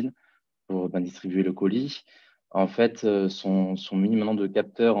toute la ville pour distribuer le colis, en fait, sont munis maintenant de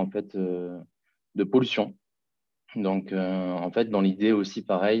capteurs en fait, de pollution. Donc, en fait, dans l'idée aussi,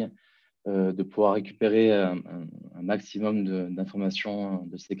 pareil, de pouvoir récupérer un maximum d'informations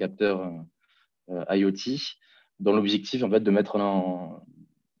de ces capteurs IoT, dans l'objectif en fait, de mettre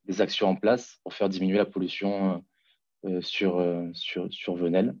des actions en place pour faire diminuer la pollution sur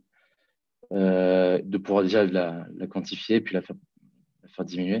Venelle, de pouvoir déjà la quantifier et puis la faire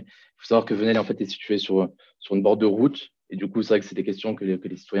diminuer. Il faut savoir que Venelle en fait, est située sur une bord de route. Et du coup, c'est vrai que c'est des questions que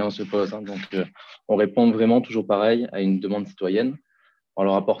les citoyens se posent. Hein. Donc, on répond vraiment toujours pareil à une demande citoyenne en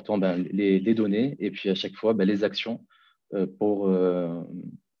leur apportant les données et puis à chaque fois les actions pour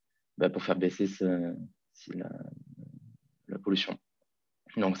faire baisser la pollution.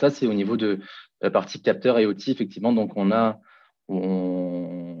 Donc ça, c'est au niveau de la partie capteur IoT, effectivement. Donc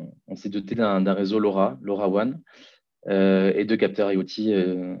on s'est doté d'un réseau LoRa One, et de capteurs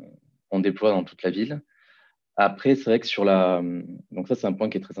IoT qu'on déploie dans toute la ville. Après, c'est vrai que donc ça, c'est un point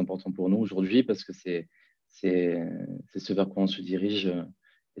qui est très important pour nous aujourd'hui parce que c'est ce vers quoi on se dirige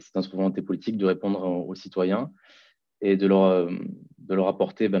et c'est notre volonté politique de répondre aux citoyens et de leur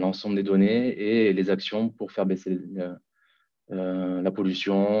apporter l'ensemble des données et les actions pour faire baisser la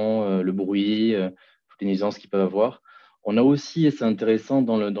pollution, le bruit, toutes les nuisances qu'ils peuvent avoir. On a aussi, et c'est intéressant,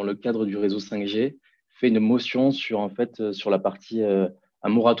 dans le cadre du réseau 5G, fait une motion sur la partie un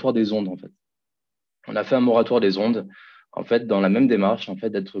moratoire des ondes. En fait. On a fait un moratoire des ondes, en fait, dans la même démarche, en fait,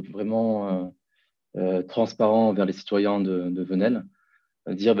 d'être vraiment transparent envers les citoyens de Venelle,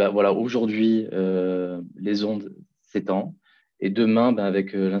 dire voilà, aujourd'hui, les ondes s'étendent, et demain,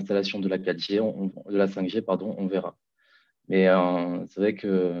 avec l'installation de la 4G, de la 5G, pardon, on verra. Mais c'est vrai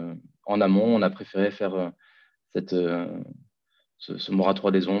qu'en amont, on a préféré faire ce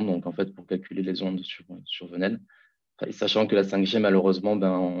moratoire des ondes, donc en fait pour calculer les ondes sur Venelle. Et sachant que la 5G, malheureusement,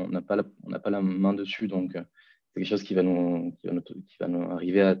 on n'a pas la main dessus, donc c'est quelque chose qui va nous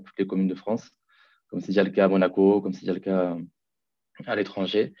arriver à toutes les communes de France, comme c'est déjà le cas à Monaco, comme c'est déjà le cas à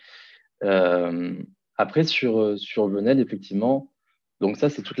l'étranger. Après, sur Venelle, effectivement, donc ça,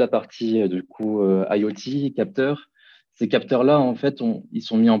 c'est toute la partie du coup IoT, capteurs. Ces capteurs-là, en fait, ils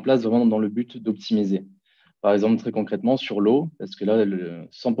sont mis en place vraiment dans le but d'optimiser. Par exemple, très concrètement, sur l'eau, parce que là,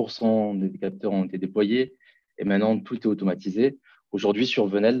 100% des capteurs ont été déployés et maintenant, tout est automatisé. Aujourd'hui, sur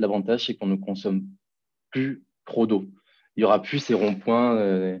Venelle, l'avantage, c'est qu'on ne consomme plus trop d'eau. Il n'y aura plus ces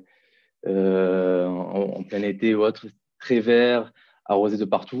ronds-points en plein été ou autre, très verts, arrosés de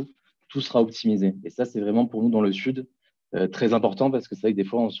partout. Tout sera optimisé. Et ça, c'est vraiment pour nous dans le sud très important parce que c'est vrai que des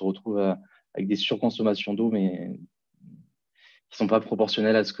fois, on se retrouve avec des surconsommations d'eau, mais qui ne sont pas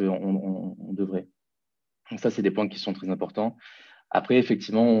proportionnelles à ce qu'on devrait. Donc ça, c'est des points qui sont très importants. Après,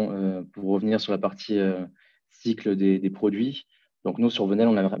 effectivement, pour revenir sur la partie cycle des produits, donc nous, sur Venelle,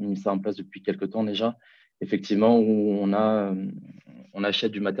 on a mis ça en place depuis quelques temps déjà, effectivement, où on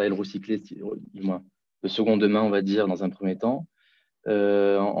achète du matériel recyclé, du moins de seconde main, on va dire, dans un premier temps,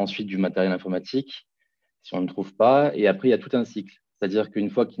 ensuite du matériel informatique, si on ne trouve pas, et après, il y a tout un cycle. C'est-à-dire qu'une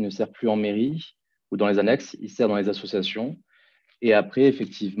fois qu'il ne sert plus en mairie ou dans les annexes, il sert dans les associations, et après,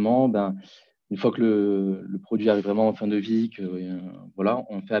 effectivement, une fois que le produit arrive vraiment en fin de vie, voilà,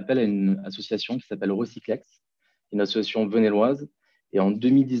 on fait appel à une association qui s'appelle Recyclex, une association venelloise. Et en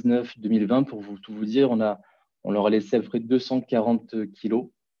 2019-2020, pour tout vous dire, on leur a laissé à peu près 240 kilos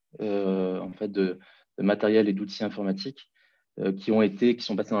en fait, de matériel et d'outils informatiques qui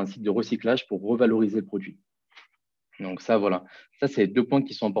sont passés dans un site de recyclage pour revaloriser le produit. Donc ça, voilà. Ça, c'est deux points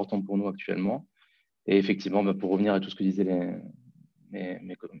qui sont importants pour nous actuellement. Et effectivement, pour revenir à tout ce que disaient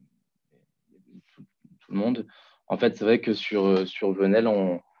tout le monde. En fait, c'est vrai que sur Venelle,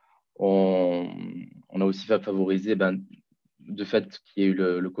 on a aussi favorisé, de fait qu'il y ait eu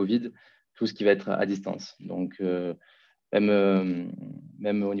le Covid, tout ce qui va être à distance. Donc, même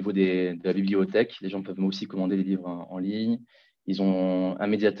au niveau de la bibliothèque, les gens peuvent aussi commander des livres en ligne. Ils ont un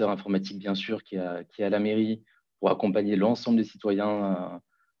médiateur informatique, bien sûr, qui est à la mairie pour accompagner l'ensemble des citoyens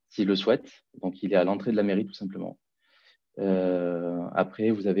s'ils le souhaitent. Donc, il est à l'entrée de la mairie, tout simplement.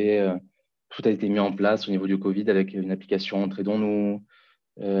 Après, vous avez tout a été mis en place au niveau du Covid avec une application Entraidons-nous,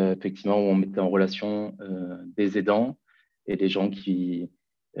 effectivement, où on mettait en relation des aidants et des gens qui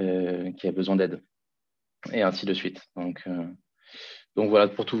ont besoin d'aide, et ainsi de suite. Donc voilà,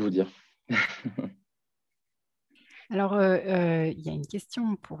 pour tout vous dire. Alors, il y a une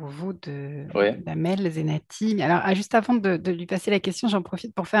question pour vous Ouais. d'Amel Zenati. Mais alors, juste avant de lui passer la question, j'en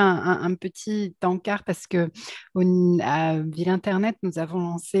profite pour faire un petit encart parce que à Villes Internet, nous avons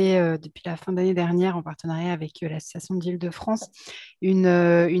lancé depuis la fin d'année dernière, en partenariat avec l'Association de Villes de France, une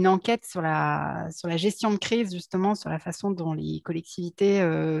enquête sur la gestion de crise, justement, sur la façon dont les collectivités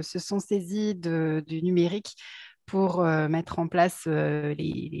se sont saisies du numérique pour mettre en place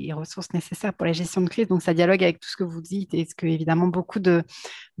les ressources nécessaires pour la gestion de crise. Donc, ça dialogue avec tout ce que vous dites et ce que, évidemment, beaucoup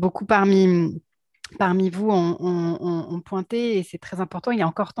parmi vous ont pointé, et c'est très important. Il y a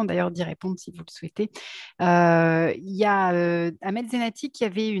encore temps d'ailleurs d'y répondre si vous le souhaitez. Il y a Ahmed Zenati qui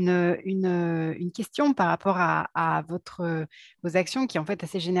avait une question par rapport à vos actions, qui est en fait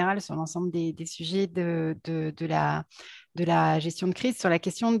assez générale sur l'ensemble des sujets de la gestion de crise, sur la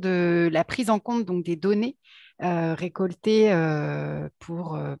question de la prise en compte donc, des données récoltées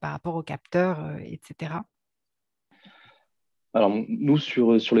par rapport aux capteurs, etc. Alors, nous,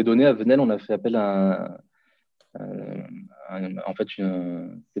 sur les données à Venelle, on a fait appel à en fait,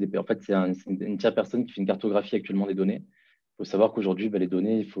 c'est une tiers personne qui fait une cartographie actuellement des données. Il faut savoir qu'aujourd'hui, les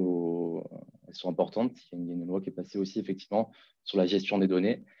données, elles sont importantes. Il y a une loi qui est passée aussi, effectivement, sur la gestion des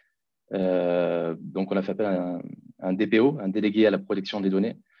données. Donc, on a fait appel à un DPO, un délégué à la protection des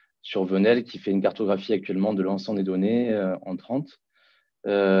données, sur Venelle, qui fait une cartographie actuellement de l'ensemble des données en 30,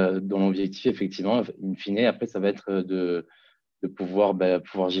 dont l'objectif, effectivement, in fine, après, ça va être de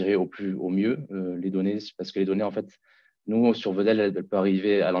pouvoir gérer au mieux les données, parce que les données, en fait, nous, sur Venelle, elles peuvent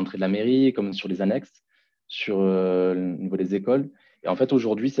arriver à l'entrée de la mairie, comme sur les annexes, sur le niveau des écoles. Et en fait,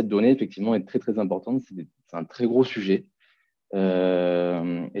 aujourd'hui, cette donnée, effectivement, est très, très importante. C'est un très gros sujet.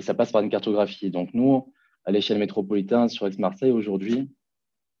 Et ça passe par une cartographie. Donc, nous, à l'échelle métropolitaine, sur Aix-Marseille, aujourd'hui,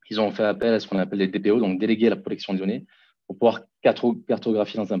 ils ont fait appel à ce qu'on appelle les DPO, donc délégués à la protection des données, pour pouvoir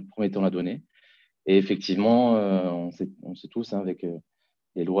cartographier dans un premier temps la donnée. Et effectivement, on sait tous, hein, avec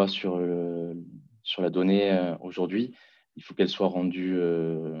les lois sur la donnée aujourd'hui, il faut qu'elle soit rendue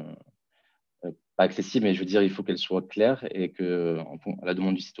pas accessible, mais je veux dire, il faut qu'elle soit claire et que, à la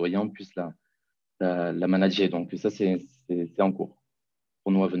demande du citoyen, on puisse la manager. Donc, ça, c'est en cours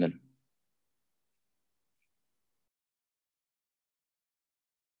pour nous à Venelle.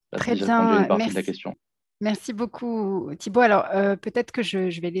 Là, Très si j'ai répondu à une bien, partie de la merci. question. Merci beaucoup, Thibault. Alors, peut-être que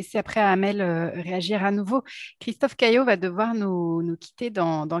je vais laisser après Amel réagir à nouveau. Christophe Caillot va devoir nous quitter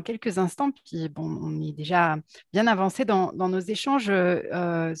dans quelques instants. Puis, bon, on est déjà bien avancé dans nos échanges.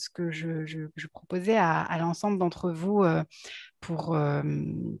 Ce que je proposais à l'ensemble d'entre vous pour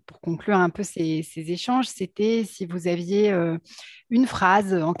conclure un peu ces échanges, c'était si vous aviez une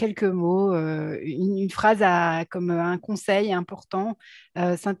phrase en quelques mots, une phrase comme un conseil important,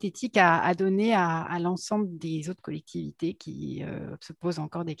 synthétique à donner à l'ensemble des autres collectivités qui se posent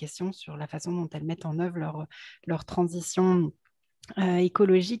encore des questions sur la façon dont elles mettent en œuvre leur transition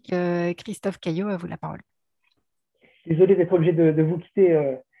écologique. Christophe Caillot, à vous la parole. Désolé d'être obligé de vous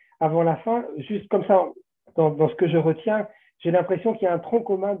quitter avant la fin. Juste comme ça, dans ce que je retiens, j'ai l'impression qu'il y a un tronc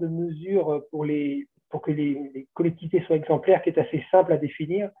commun de mesures pour que les collectivités soient exemplaires, qui est assez simple à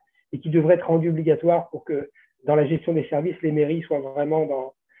définir et qui devrait être rendu obligatoire pour que dans la gestion des services, les mairies soient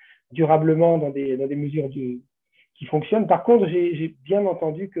vraiment durablement dans des mesures qui fonctionnent. Par contre, j'ai bien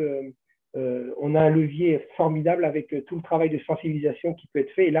entendu que on a un levier formidable avec tout le travail de sensibilisation qui peut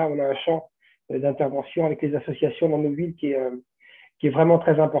être fait. Et là, on a un champ d'intervention avec les associations dans nos villes qui est vraiment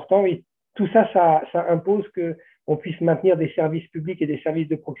très important. Et tout ça, ça impose qu'on puisse maintenir des services publics et des services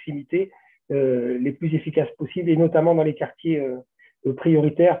de proximité les plus efficaces possibles, et notamment dans les quartiers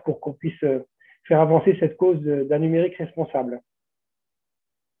prioritaires, pour qu'on puisse faire avancer cette cause d'un numérique responsable.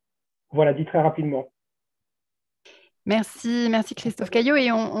 Voilà, dit très rapidement. Merci Christophe Caillot. Et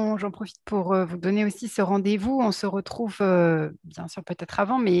j'en profite pour vous donner aussi ce rendez-vous. On se retrouve, bien sûr, peut-être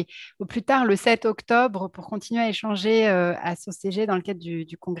avant, mais au plus tard, le 7 octobre, pour continuer à échanger à SOCG dans le cadre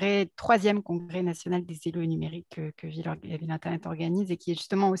du congrès, 3e congrès national des élus numériques que Ville Internet organise, et qui est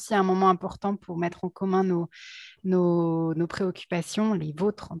justement aussi un moment important pour mettre en commun nos préoccupations, les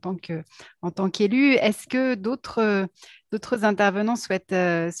vôtres en tant qu'élus. Est-ce que d'autres intervenants souhaitent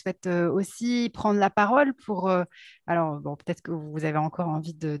aussi prendre la parole pour alors, bon, peut-être que vous avez encore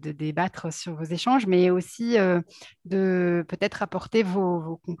envie de débattre sur vos échanges, mais aussi de peut-être apporter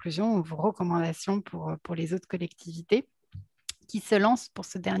vos conclusions ou vos recommandations pour les autres collectivités qui se lancent pour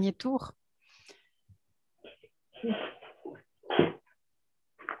ce dernier tour?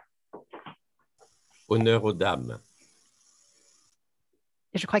 Honneur aux dames.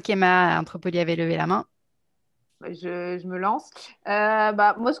 Et je crois qu'Emma Antropoli avait levé la main. Je me lance.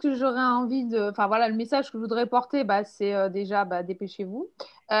 Moi, ce que j'aurais envie de... Enfin, voilà, le message que je voudrais porter, c'est déjà, dépêchez-vous.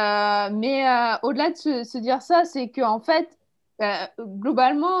 Mais au-delà de se dire ça, c'est qu'en fait,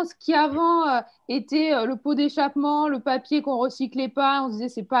 globalement, ce qui avant était le pot d'échappement, le papier qu'on recyclait pas, on se disait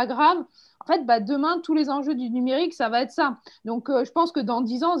c'est pas grave. En fait, demain, tous les enjeux du numérique, ça va être ça. Donc, je pense que dans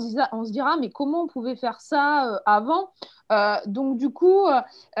 10 ans, on se dira, mais comment on pouvait faire ça avant? Donc, du coup,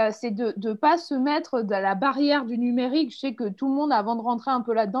 c'est de ne pas se mettre dans la barrière du numérique. Je sais que tout le monde, avant de rentrer un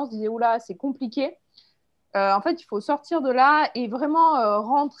peu là-dedans, se disait, oula, c'est compliqué. En fait, il faut sortir de là et vraiment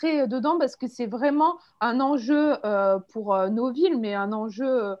rentrer dedans parce que c'est vraiment un enjeu pour nos villes, mais un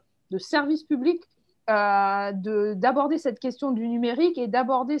enjeu de service public. D'aborder cette question du numérique et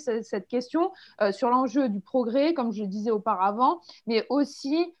d'aborder cette question sur l'enjeu du progrès, comme je le disais auparavant, mais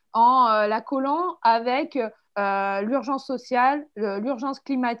aussi en la collant avec l'urgence sociale, l'urgence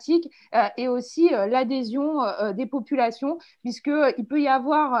climatique et aussi l'adhésion des populations, puisqu'il peut y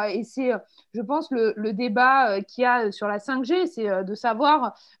avoir, et c'est, je pense, le débat qu'il y a sur la 5G, c'est de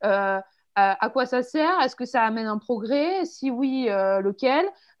savoir à quoi ça sert, est-ce que ça amène un progrès, si oui, lequel,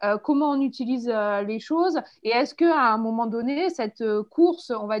 comment on utilise les choses, et est-ce qu'à un moment donné, cette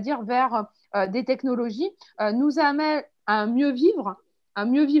course, on va dire, vers des technologies nous amène à un mieux vivre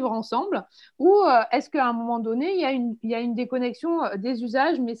ensemble, ou est-ce qu'à un moment donné, il y a une déconnexion des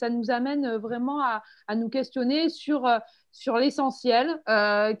usages, mais ça nous amène vraiment à nous questionner sur l'essentiel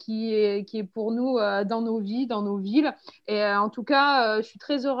qui est pour nous dans nos vies, dans nos villes. Et en tout cas, je suis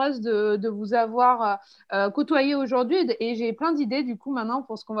très heureuse de vous avoir côtoyé aujourd'hui et j'ai plein d'idées du coup maintenant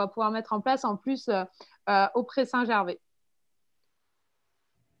pour ce qu'on va pouvoir mettre en place en plus au Pré-Saint-Gervais.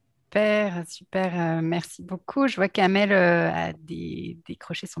 Super, super, merci beaucoup. Je vois qu'Amel a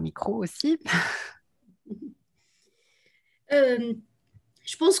décroché son micro aussi. Euh,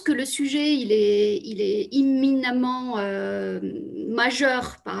 Je pense que le sujet, il est imminemment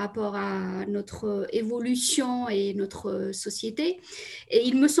majeur par rapport à notre évolution et notre société. Et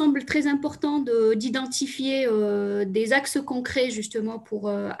il me semble très important d'identifier des axes concrets justement pour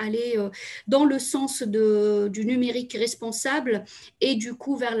aller dans le sens du numérique responsable et du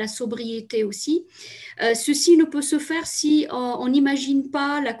coup vers la sobriété aussi. Ceci ne peut se faire si on n'imagine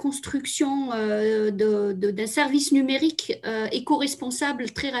pas la construction d'un service numérique éco-responsable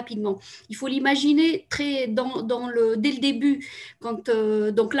très rapidement. Il faut l'imaginer dès le début.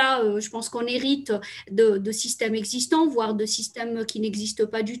 Donc là, je pense qu'on hérite de systèmes existants, voire de systèmes qui n'existent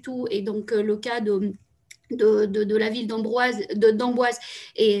pas du tout. Et donc, le cas de la ville d'Amboise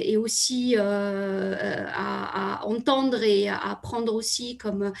et aussi à entendre et à prendre aussi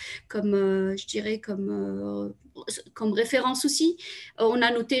je dirais, comme référence aussi. On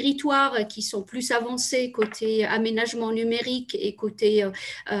a nos territoires qui sont plus avancés côté aménagement numérique et côté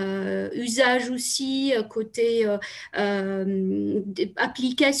usage aussi, côté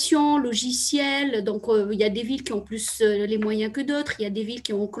application, logiciel. Donc, il y a des villes qui ont plus les moyens que d'autres. Il y a des villes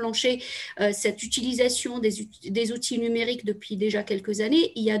qui ont enclenché cette utilisation des outils numériques depuis déjà quelques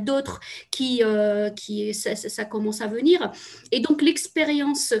années. Il y a d'autres ça commence à venir. Et donc,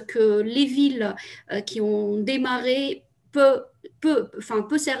 l'expérience que les villes qui ont démarré peut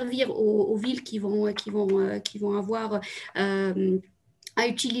servir aux villes qui vont avoir à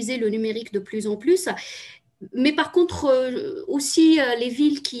utiliser le numérique de plus en plus. Mais par contre, aussi, les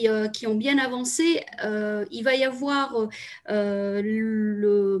villes qui ont bien avancé, il va y avoir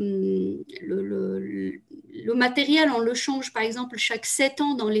le matériel, on le change par exemple chaque 7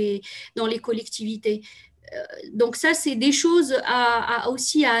 ans dans les collectivités. Donc ça, c'est des choses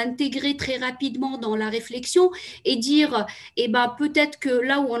aussi à intégrer très rapidement dans la réflexion et dire, peut-être que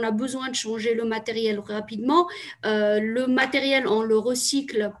là où on a besoin de changer le matériel rapidement, le matériel, on le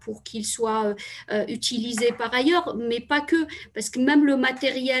recycle pour qu'il soit utilisé par ailleurs, mais pas que, parce que même le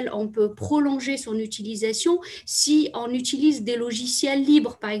matériel, on peut prolonger son utilisation si on utilise des logiciels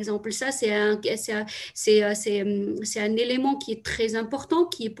libres, par exemple. Ça, c'est un élément qui est très important,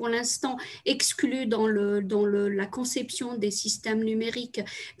 qui est pour l'instant exclu dans la conception des systèmes numériques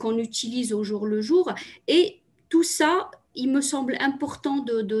qu'on utilise au jour le jour. Et tout ça, il me semble important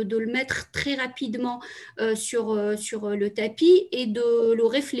de le mettre très rapidement sur le tapis et de le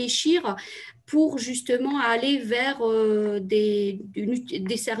réfléchir pour justement aller vers un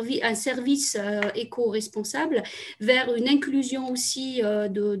service éco-responsable, vers une inclusion aussi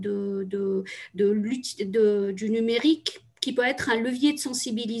du numérique qui peut être un levier de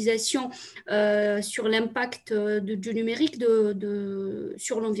sensibilisation sur l'impact du numérique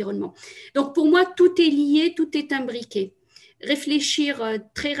sur l'environnement. Donc pour moi, tout est lié, tout est imbriqué. réfléchir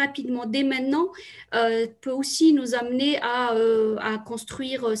très rapidement dès maintenant peut aussi nous amener à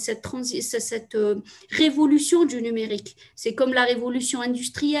construire cette révolution du numérique. C'est comme la révolution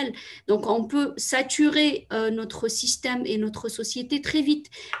industrielle. Donc, on peut saturer notre système et notre société très vite.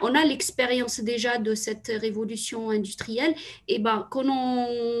 On a l'expérience déjà de cette révolution industrielle. Et ben,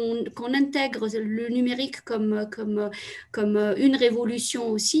 qu'on intègre le numérique comme une révolution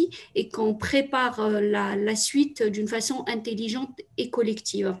aussi et qu'on prépare la suite d'une façon intelligente et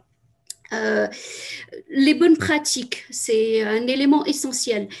collective. Les bonnes pratiques, c'est un élément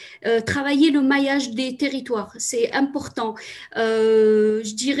essentiel. Travailler le maillage des territoires, c'est important.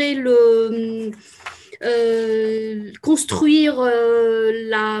 Je dirais construire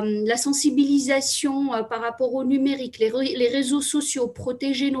la sensibilisation par rapport au numérique, les réseaux sociaux,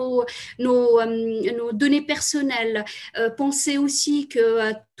 protéger nos données personnelles, penser aussi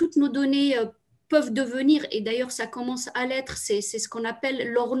que toutes nos données peuvent devenir, et d'ailleurs ça commence à l'être, c'est ce qu'on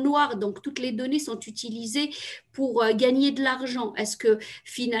appelle l'or noir, donc toutes les données sont utilisées pour gagner de l'argent. Est-ce que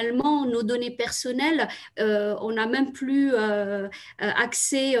finalement nos données personnelles, on n'a même plus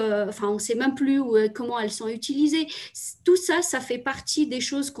accès, enfin on ne sait même plus comment elles sont utilisées. Tout ça, ça fait partie des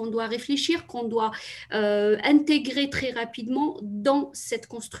choses qu'on doit réfléchir, qu'on doit intégrer très rapidement dans cette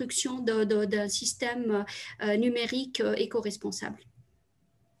construction d'un système numérique éco-responsable.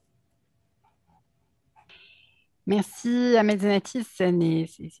 Merci Ahmed Zenati, c'est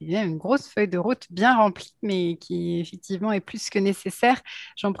une grosse feuille de route bien remplie, mais qui effectivement est plus que nécessaire.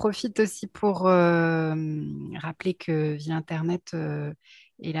 J'en profite aussi pour rappeler que Villes Internet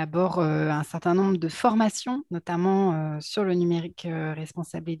élabore un certain nombre de formations, notamment sur le numérique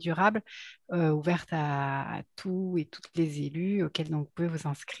responsable et durable, ouvertes à tous et toutes les élus, auxquelles donc, vous pouvez vous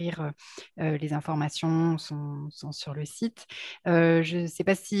inscrire. Les informations sont sur le site. Je ne sais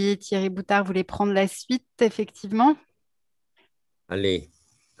pas si Thierry Boutard voulait prendre la suite, effectivement. Allez,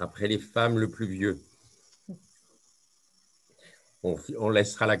 après les femmes, le plus vieux. On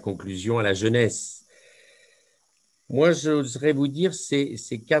laissera la conclusion à la jeunesse. Moi, j'oserais vous dire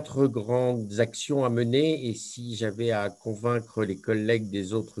ces 4 grandes actions à mener, et si j'avais à convaincre les collègues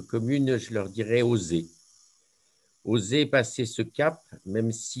des autres communes, je leur dirais oser. Osez passer ce cap,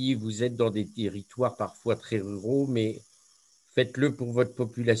 même si vous êtes dans des territoires parfois très ruraux, mais faites-le pour votre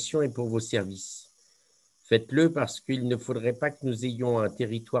population et pour vos services. Faites-le parce qu'il ne faudrait pas que nous ayons un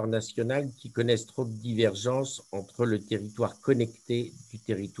territoire national qui connaisse trop de divergences entre le territoire connecté du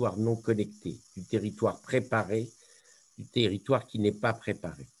territoire non connecté, du territoire préparé, du territoire qui n'est pas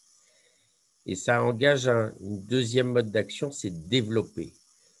préparé. Et ça engage une deuxième mode d'action, c'est développer.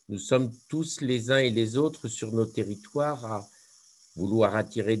 Nous sommes tous les uns et les autres sur nos territoires à vouloir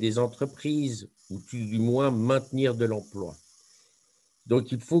attirer des entreprises ou du moins maintenir de l'emploi.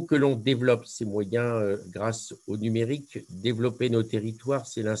 Donc, il faut que l'on développe ces moyens grâce au numérique. Développer nos territoires,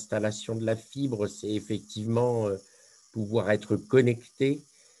 c'est l'installation de la fibre, c'est effectivement pouvoir être connecté.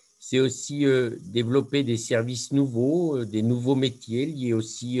 C'est aussi développer des services nouveaux, des nouveaux métiers liés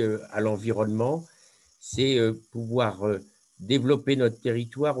aussi à l'environnement. C'est pouvoir développer notre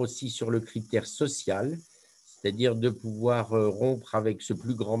territoire aussi sur le critère social, c'est-à-dire de pouvoir rompre avec ce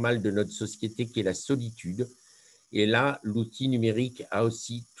plus grand mal de notre société qui est la solitude. Et là, l'outil numérique a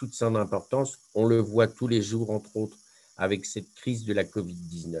aussi toute son importance. On le voit tous les jours, entre autres, avec cette crise de la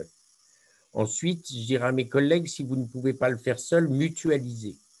Covid-19. Ensuite, je dirais à mes collègues, si vous ne pouvez pas le faire seul,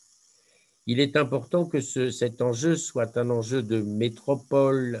 mutualisez. Il est important que cet enjeu soit un enjeu de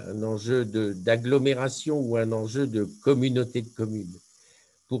métropole, un enjeu d'agglomération ou un enjeu de communauté de communes.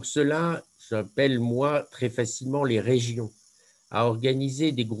 Pour cela, j'appelle, moi, très facilement les régions à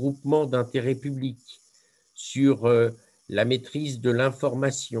organiser des groupements d'intérêt public sur la maîtrise de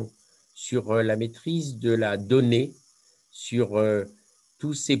l'information, sur la maîtrise de la donnée, sur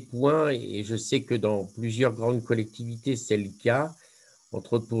tous ces points, et je sais que dans plusieurs grandes collectivités, c'est le cas,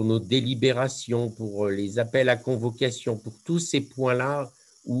 entre autres pour nos délibérations, pour les appels à convocation, pour tous ces points-là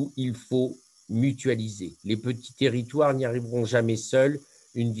où il faut mutualiser. Les petits territoires n'y arriveront jamais seuls,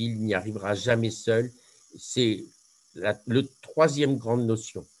 une ville n'y arrivera jamais seule. C'est la troisième grande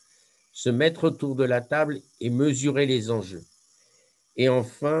notion. Se mettre autour de la table et mesurer les enjeux. Et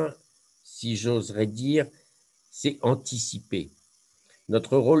enfin, si j'oserais dire, c'est anticiper.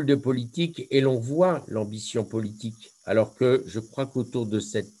 Notre rôle de politique, et l'on voit l'ambition politique, alors que je crois qu'autour de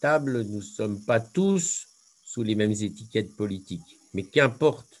cette table, nous ne sommes pas tous sous les mêmes étiquettes politiques. Mais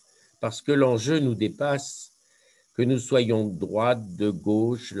qu'importe, parce que l'enjeu nous dépasse, que nous soyons de droite, de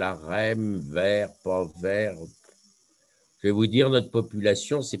gauche, la REM, vert, pas vert. Je vais vous dire, notre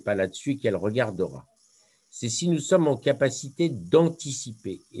population, ce n'est pas là-dessus qu'elle regardera. C'est si nous sommes en capacité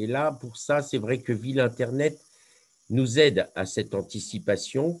d'anticiper. Et là, pour ça, c'est vrai que Villes Internet nous aide à cette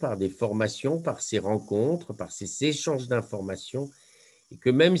anticipation par des formations, par ces rencontres, par ces échanges d'informations, et que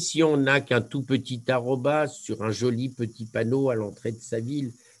même si on n'a qu'un tout petit arrobas sur un joli petit panneau à l'entrée de sa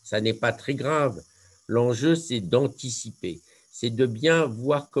ville, ça n'est pas très grave. L'enjeu, c'est d'anticiper, c'est de bien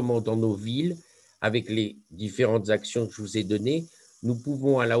voir comment dans nos villes, avec les différentes actions que je vous ai données, nous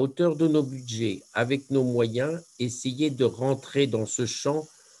pouvons, à la hauteur de nos budgets, avec nos moyens, essayer de rentrer dans ce champ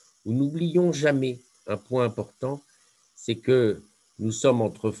où n'oublions jamais un point important, c'est que nous sommes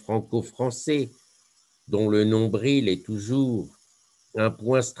entre franco-français, dont le nombril est toujours un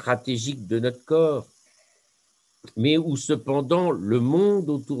point stratégique de notre corps, mais où cependant le monde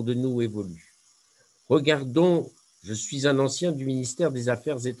autour de nous évolue. Regardons, je suis un ancien du ministère des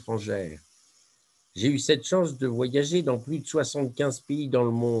Affaires étrangères. J'ai eu cette chance de voyager dans plus de 75 pays dans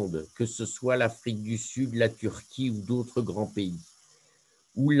le monde, que ce soit l'Afrique du Sud, la Turquie ou d'autres grands pays,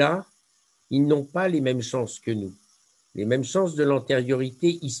 où là, ils n'ont pas les mêmes chances que nous, les mêmes chances de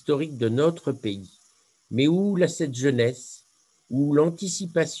l'antériorité historique de notre pays, mais où là, cette jeunesse, où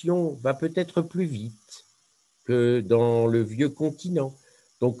l'anticipation va peut-être plus vite que dans le vieux continent.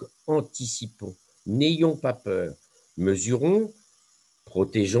 Donc, anticipons, n'ayons pas peur, mesurons,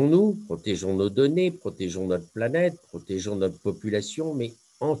 protégeons-nous, protégeons nos données, protégeons notre planète, protégeons notre population, mais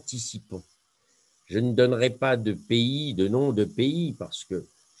anticipons. Je ne donnerai pas de pays, de nom de pays, parce que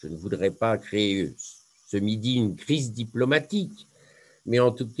je ne voudrais pas créer ce midi une crise diplomatique, mais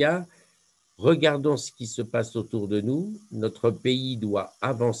en tout cas, regardons ce qui se passe autour de nous. Notre pays doit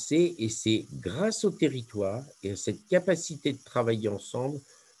avancer et c'est grâce au territoire et à cette capacité de travailler ensemble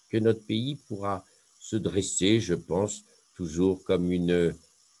que notre pays pourra se dresser, je pense, toujours comme une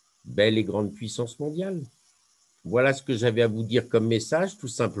belle et grande puissance mondiale. Voilà ce que j'avais à vous dire comme message, tout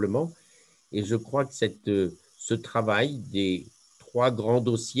simplement. Et je crois que ce travail des trois grands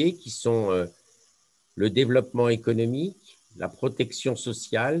dossiers qui sont le développement économique, la protection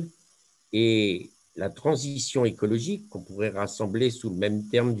sociale et la transition écologique, qu'on pourrait rassembler sous le même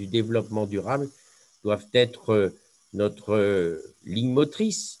terme du développement durable, doivent être notre ligne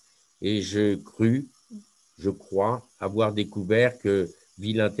motrice. Et je crois avoir découvert que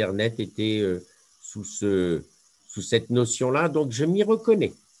Villes Internet était sous cette notion-là, donc je m'y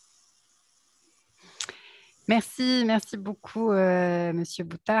reconnais. Merci beaucoup, Monsieur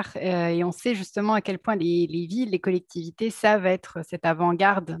Boutard. Et on sait justement à quel point les villes, les collectivités savent être cette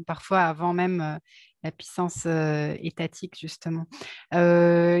avant-garde, parfois avant même la puissance étatique, justement.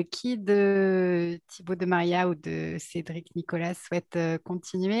 Qui de Thibaut de Maria ou de Cédric Nicolas souhaite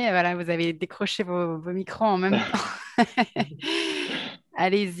continuer? Voilà, vous avez décroché vos micros en même temps.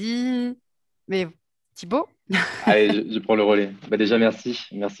 Allez-y. Mais Thibaut, Allez, je prends le relais. Bah, déjà, merci.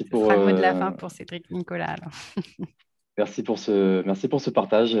 Merci ce sera le mot de la fin pour Cédric Nicolas. Alors. merci pour ce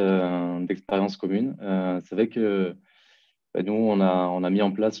partage d'expériences communes. C'est vrai que bah, nous, on a mis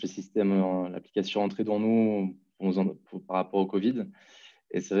en place le système, l'application Entrée dans nous par rapport au Covid.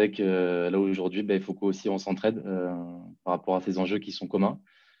 Et c'est vrai que là, aujourd'hui, bah, il faut qu'aussi on s'entraide par rapport à ces enjeux qui sont communs.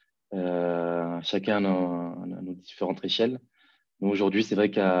 Chacun à nos différentes échelles. Nous, aujourd'hui, c'est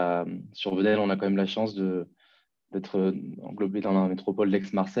vrai sur Venelle, on a quand même la chance d'être englobé dans la métropole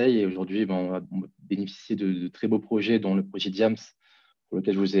d'Aix-Marseille. Et aujourd'hui, ben, on va bénéficier de très beaux projets, dont le projet Diams, pour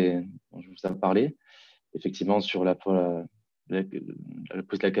lequel dont je vous ai parlé. Effectivement, sur la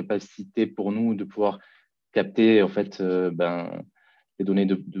capacité pour nous de pouvoir capter en fait, les données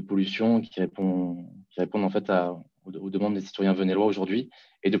de pollution qui répondent en fait aux demandes des citoyens venellois aujourd'hui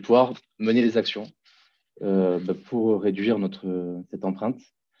et de pouvoir mener des actions pour réduire cette empreinte,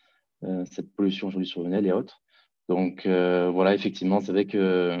 cette pollution aujourd'hui sur Venelle et autres. Donc voilà, effectivement, c'est vrai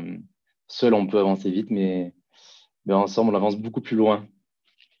que seul on peut avancer vite, mais ensemble on avance beaucoup plus loin.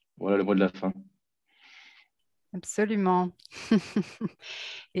 Voilà le mot de la fin. Absolument.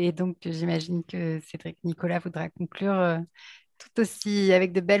 Et donc, j'imagine que Cédric Nicolas voudra conclure tout aussi,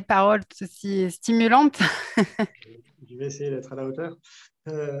 avec de belles paroles, tout aussi stimulantes. Je vais essayer d'être à la hauteur.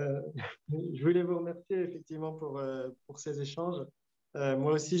 Je voulais vous remercier effectivement pour ces échanges.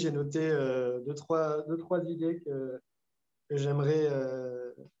 Moi aussi, j'ai noté deux, trois idées que j'aimerais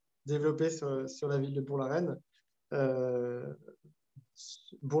développer sur la ville de Bourg-la-Reine.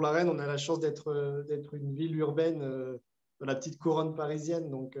 Bourg-la-Reine, on a la chance d'être une ville urbaine dans la petite couronne parisienne.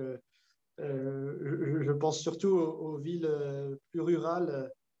 Donc, je pense surtout aux villes plus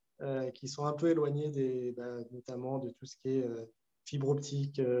rurales qui sont un peu éloignées notamment de tout ce qui est fibre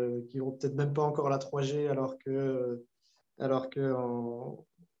optique, qui n'ont peut-être même pas encore la 3G alors que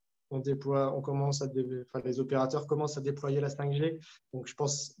les opérateurs commencent à déployer la 5G. Donc, je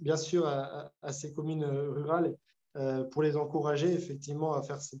pense bien sûr à ces communes rurales pour les encourager effectivement à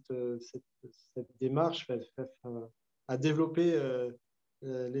faire cette démarche, à développer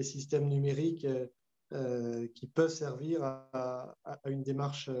les systèmes numériques qui peuvent servir à une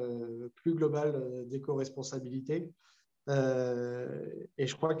démarche plus globale d'éco-responsabilité. Et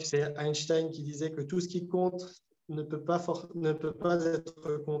je crois que c'est Einstein qui disait que tout ce qui compte ne peut pas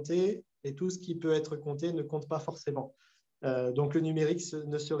être compté, et tout ce qui peut être compté ne compte pas forcément. Donc le numérique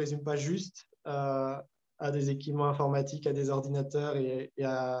ne se résume pas juste à des équipements informatiques, à des ordinateurs et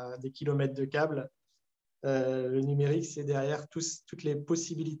à des kilomètres de câbles. Le numérique, c'est derrière toutes les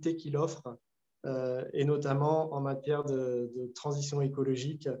possibilités qu'il offre, et notamment en matière de transition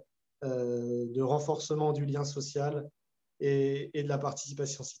écologique, de renforcement du lien social et de la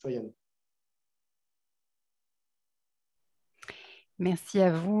participation citoyenne. Merci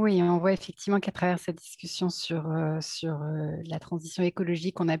à vous. Et on voit effectivement qu'à travers cette discussion sur la transition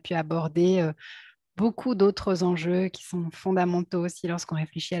écologique, on a pu aborder beaucoup d'autres enjeux qui sont fondamentaux aussi lorsqu'on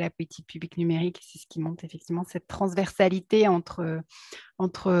réfléchit à la politique publique numérique. C'est ce qui montre effectivement cette transversalité entre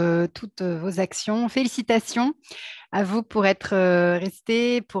toutes vos actions. Félicitations à vous pour être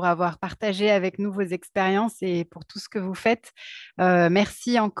resté, pour avoir partagé avec nous vos expériences et pour tout ce que vous faites.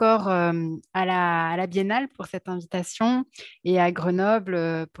 Merci encore à la Biennale pour cette invitation et à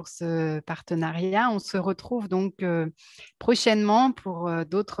Grenoble pour ce partenariat. On se retrouve donc prochainement pour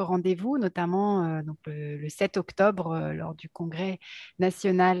d'autres rendez-vous, notamment donc le 7 octobre lors du Congrès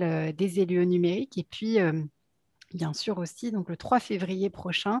national des élus numériques. Et puis, bien sûr aussi, donc le 3 février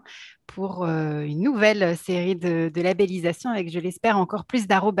prochain pour une nouvelle série de labellisation avec, je l'espère, encore plus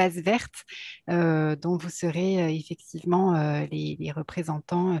d'arrobas vertes dont vous serez effectivement les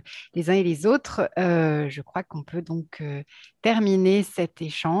représentants les uns et les autres. Je crois qu'on peut donc terminer cet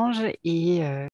échange et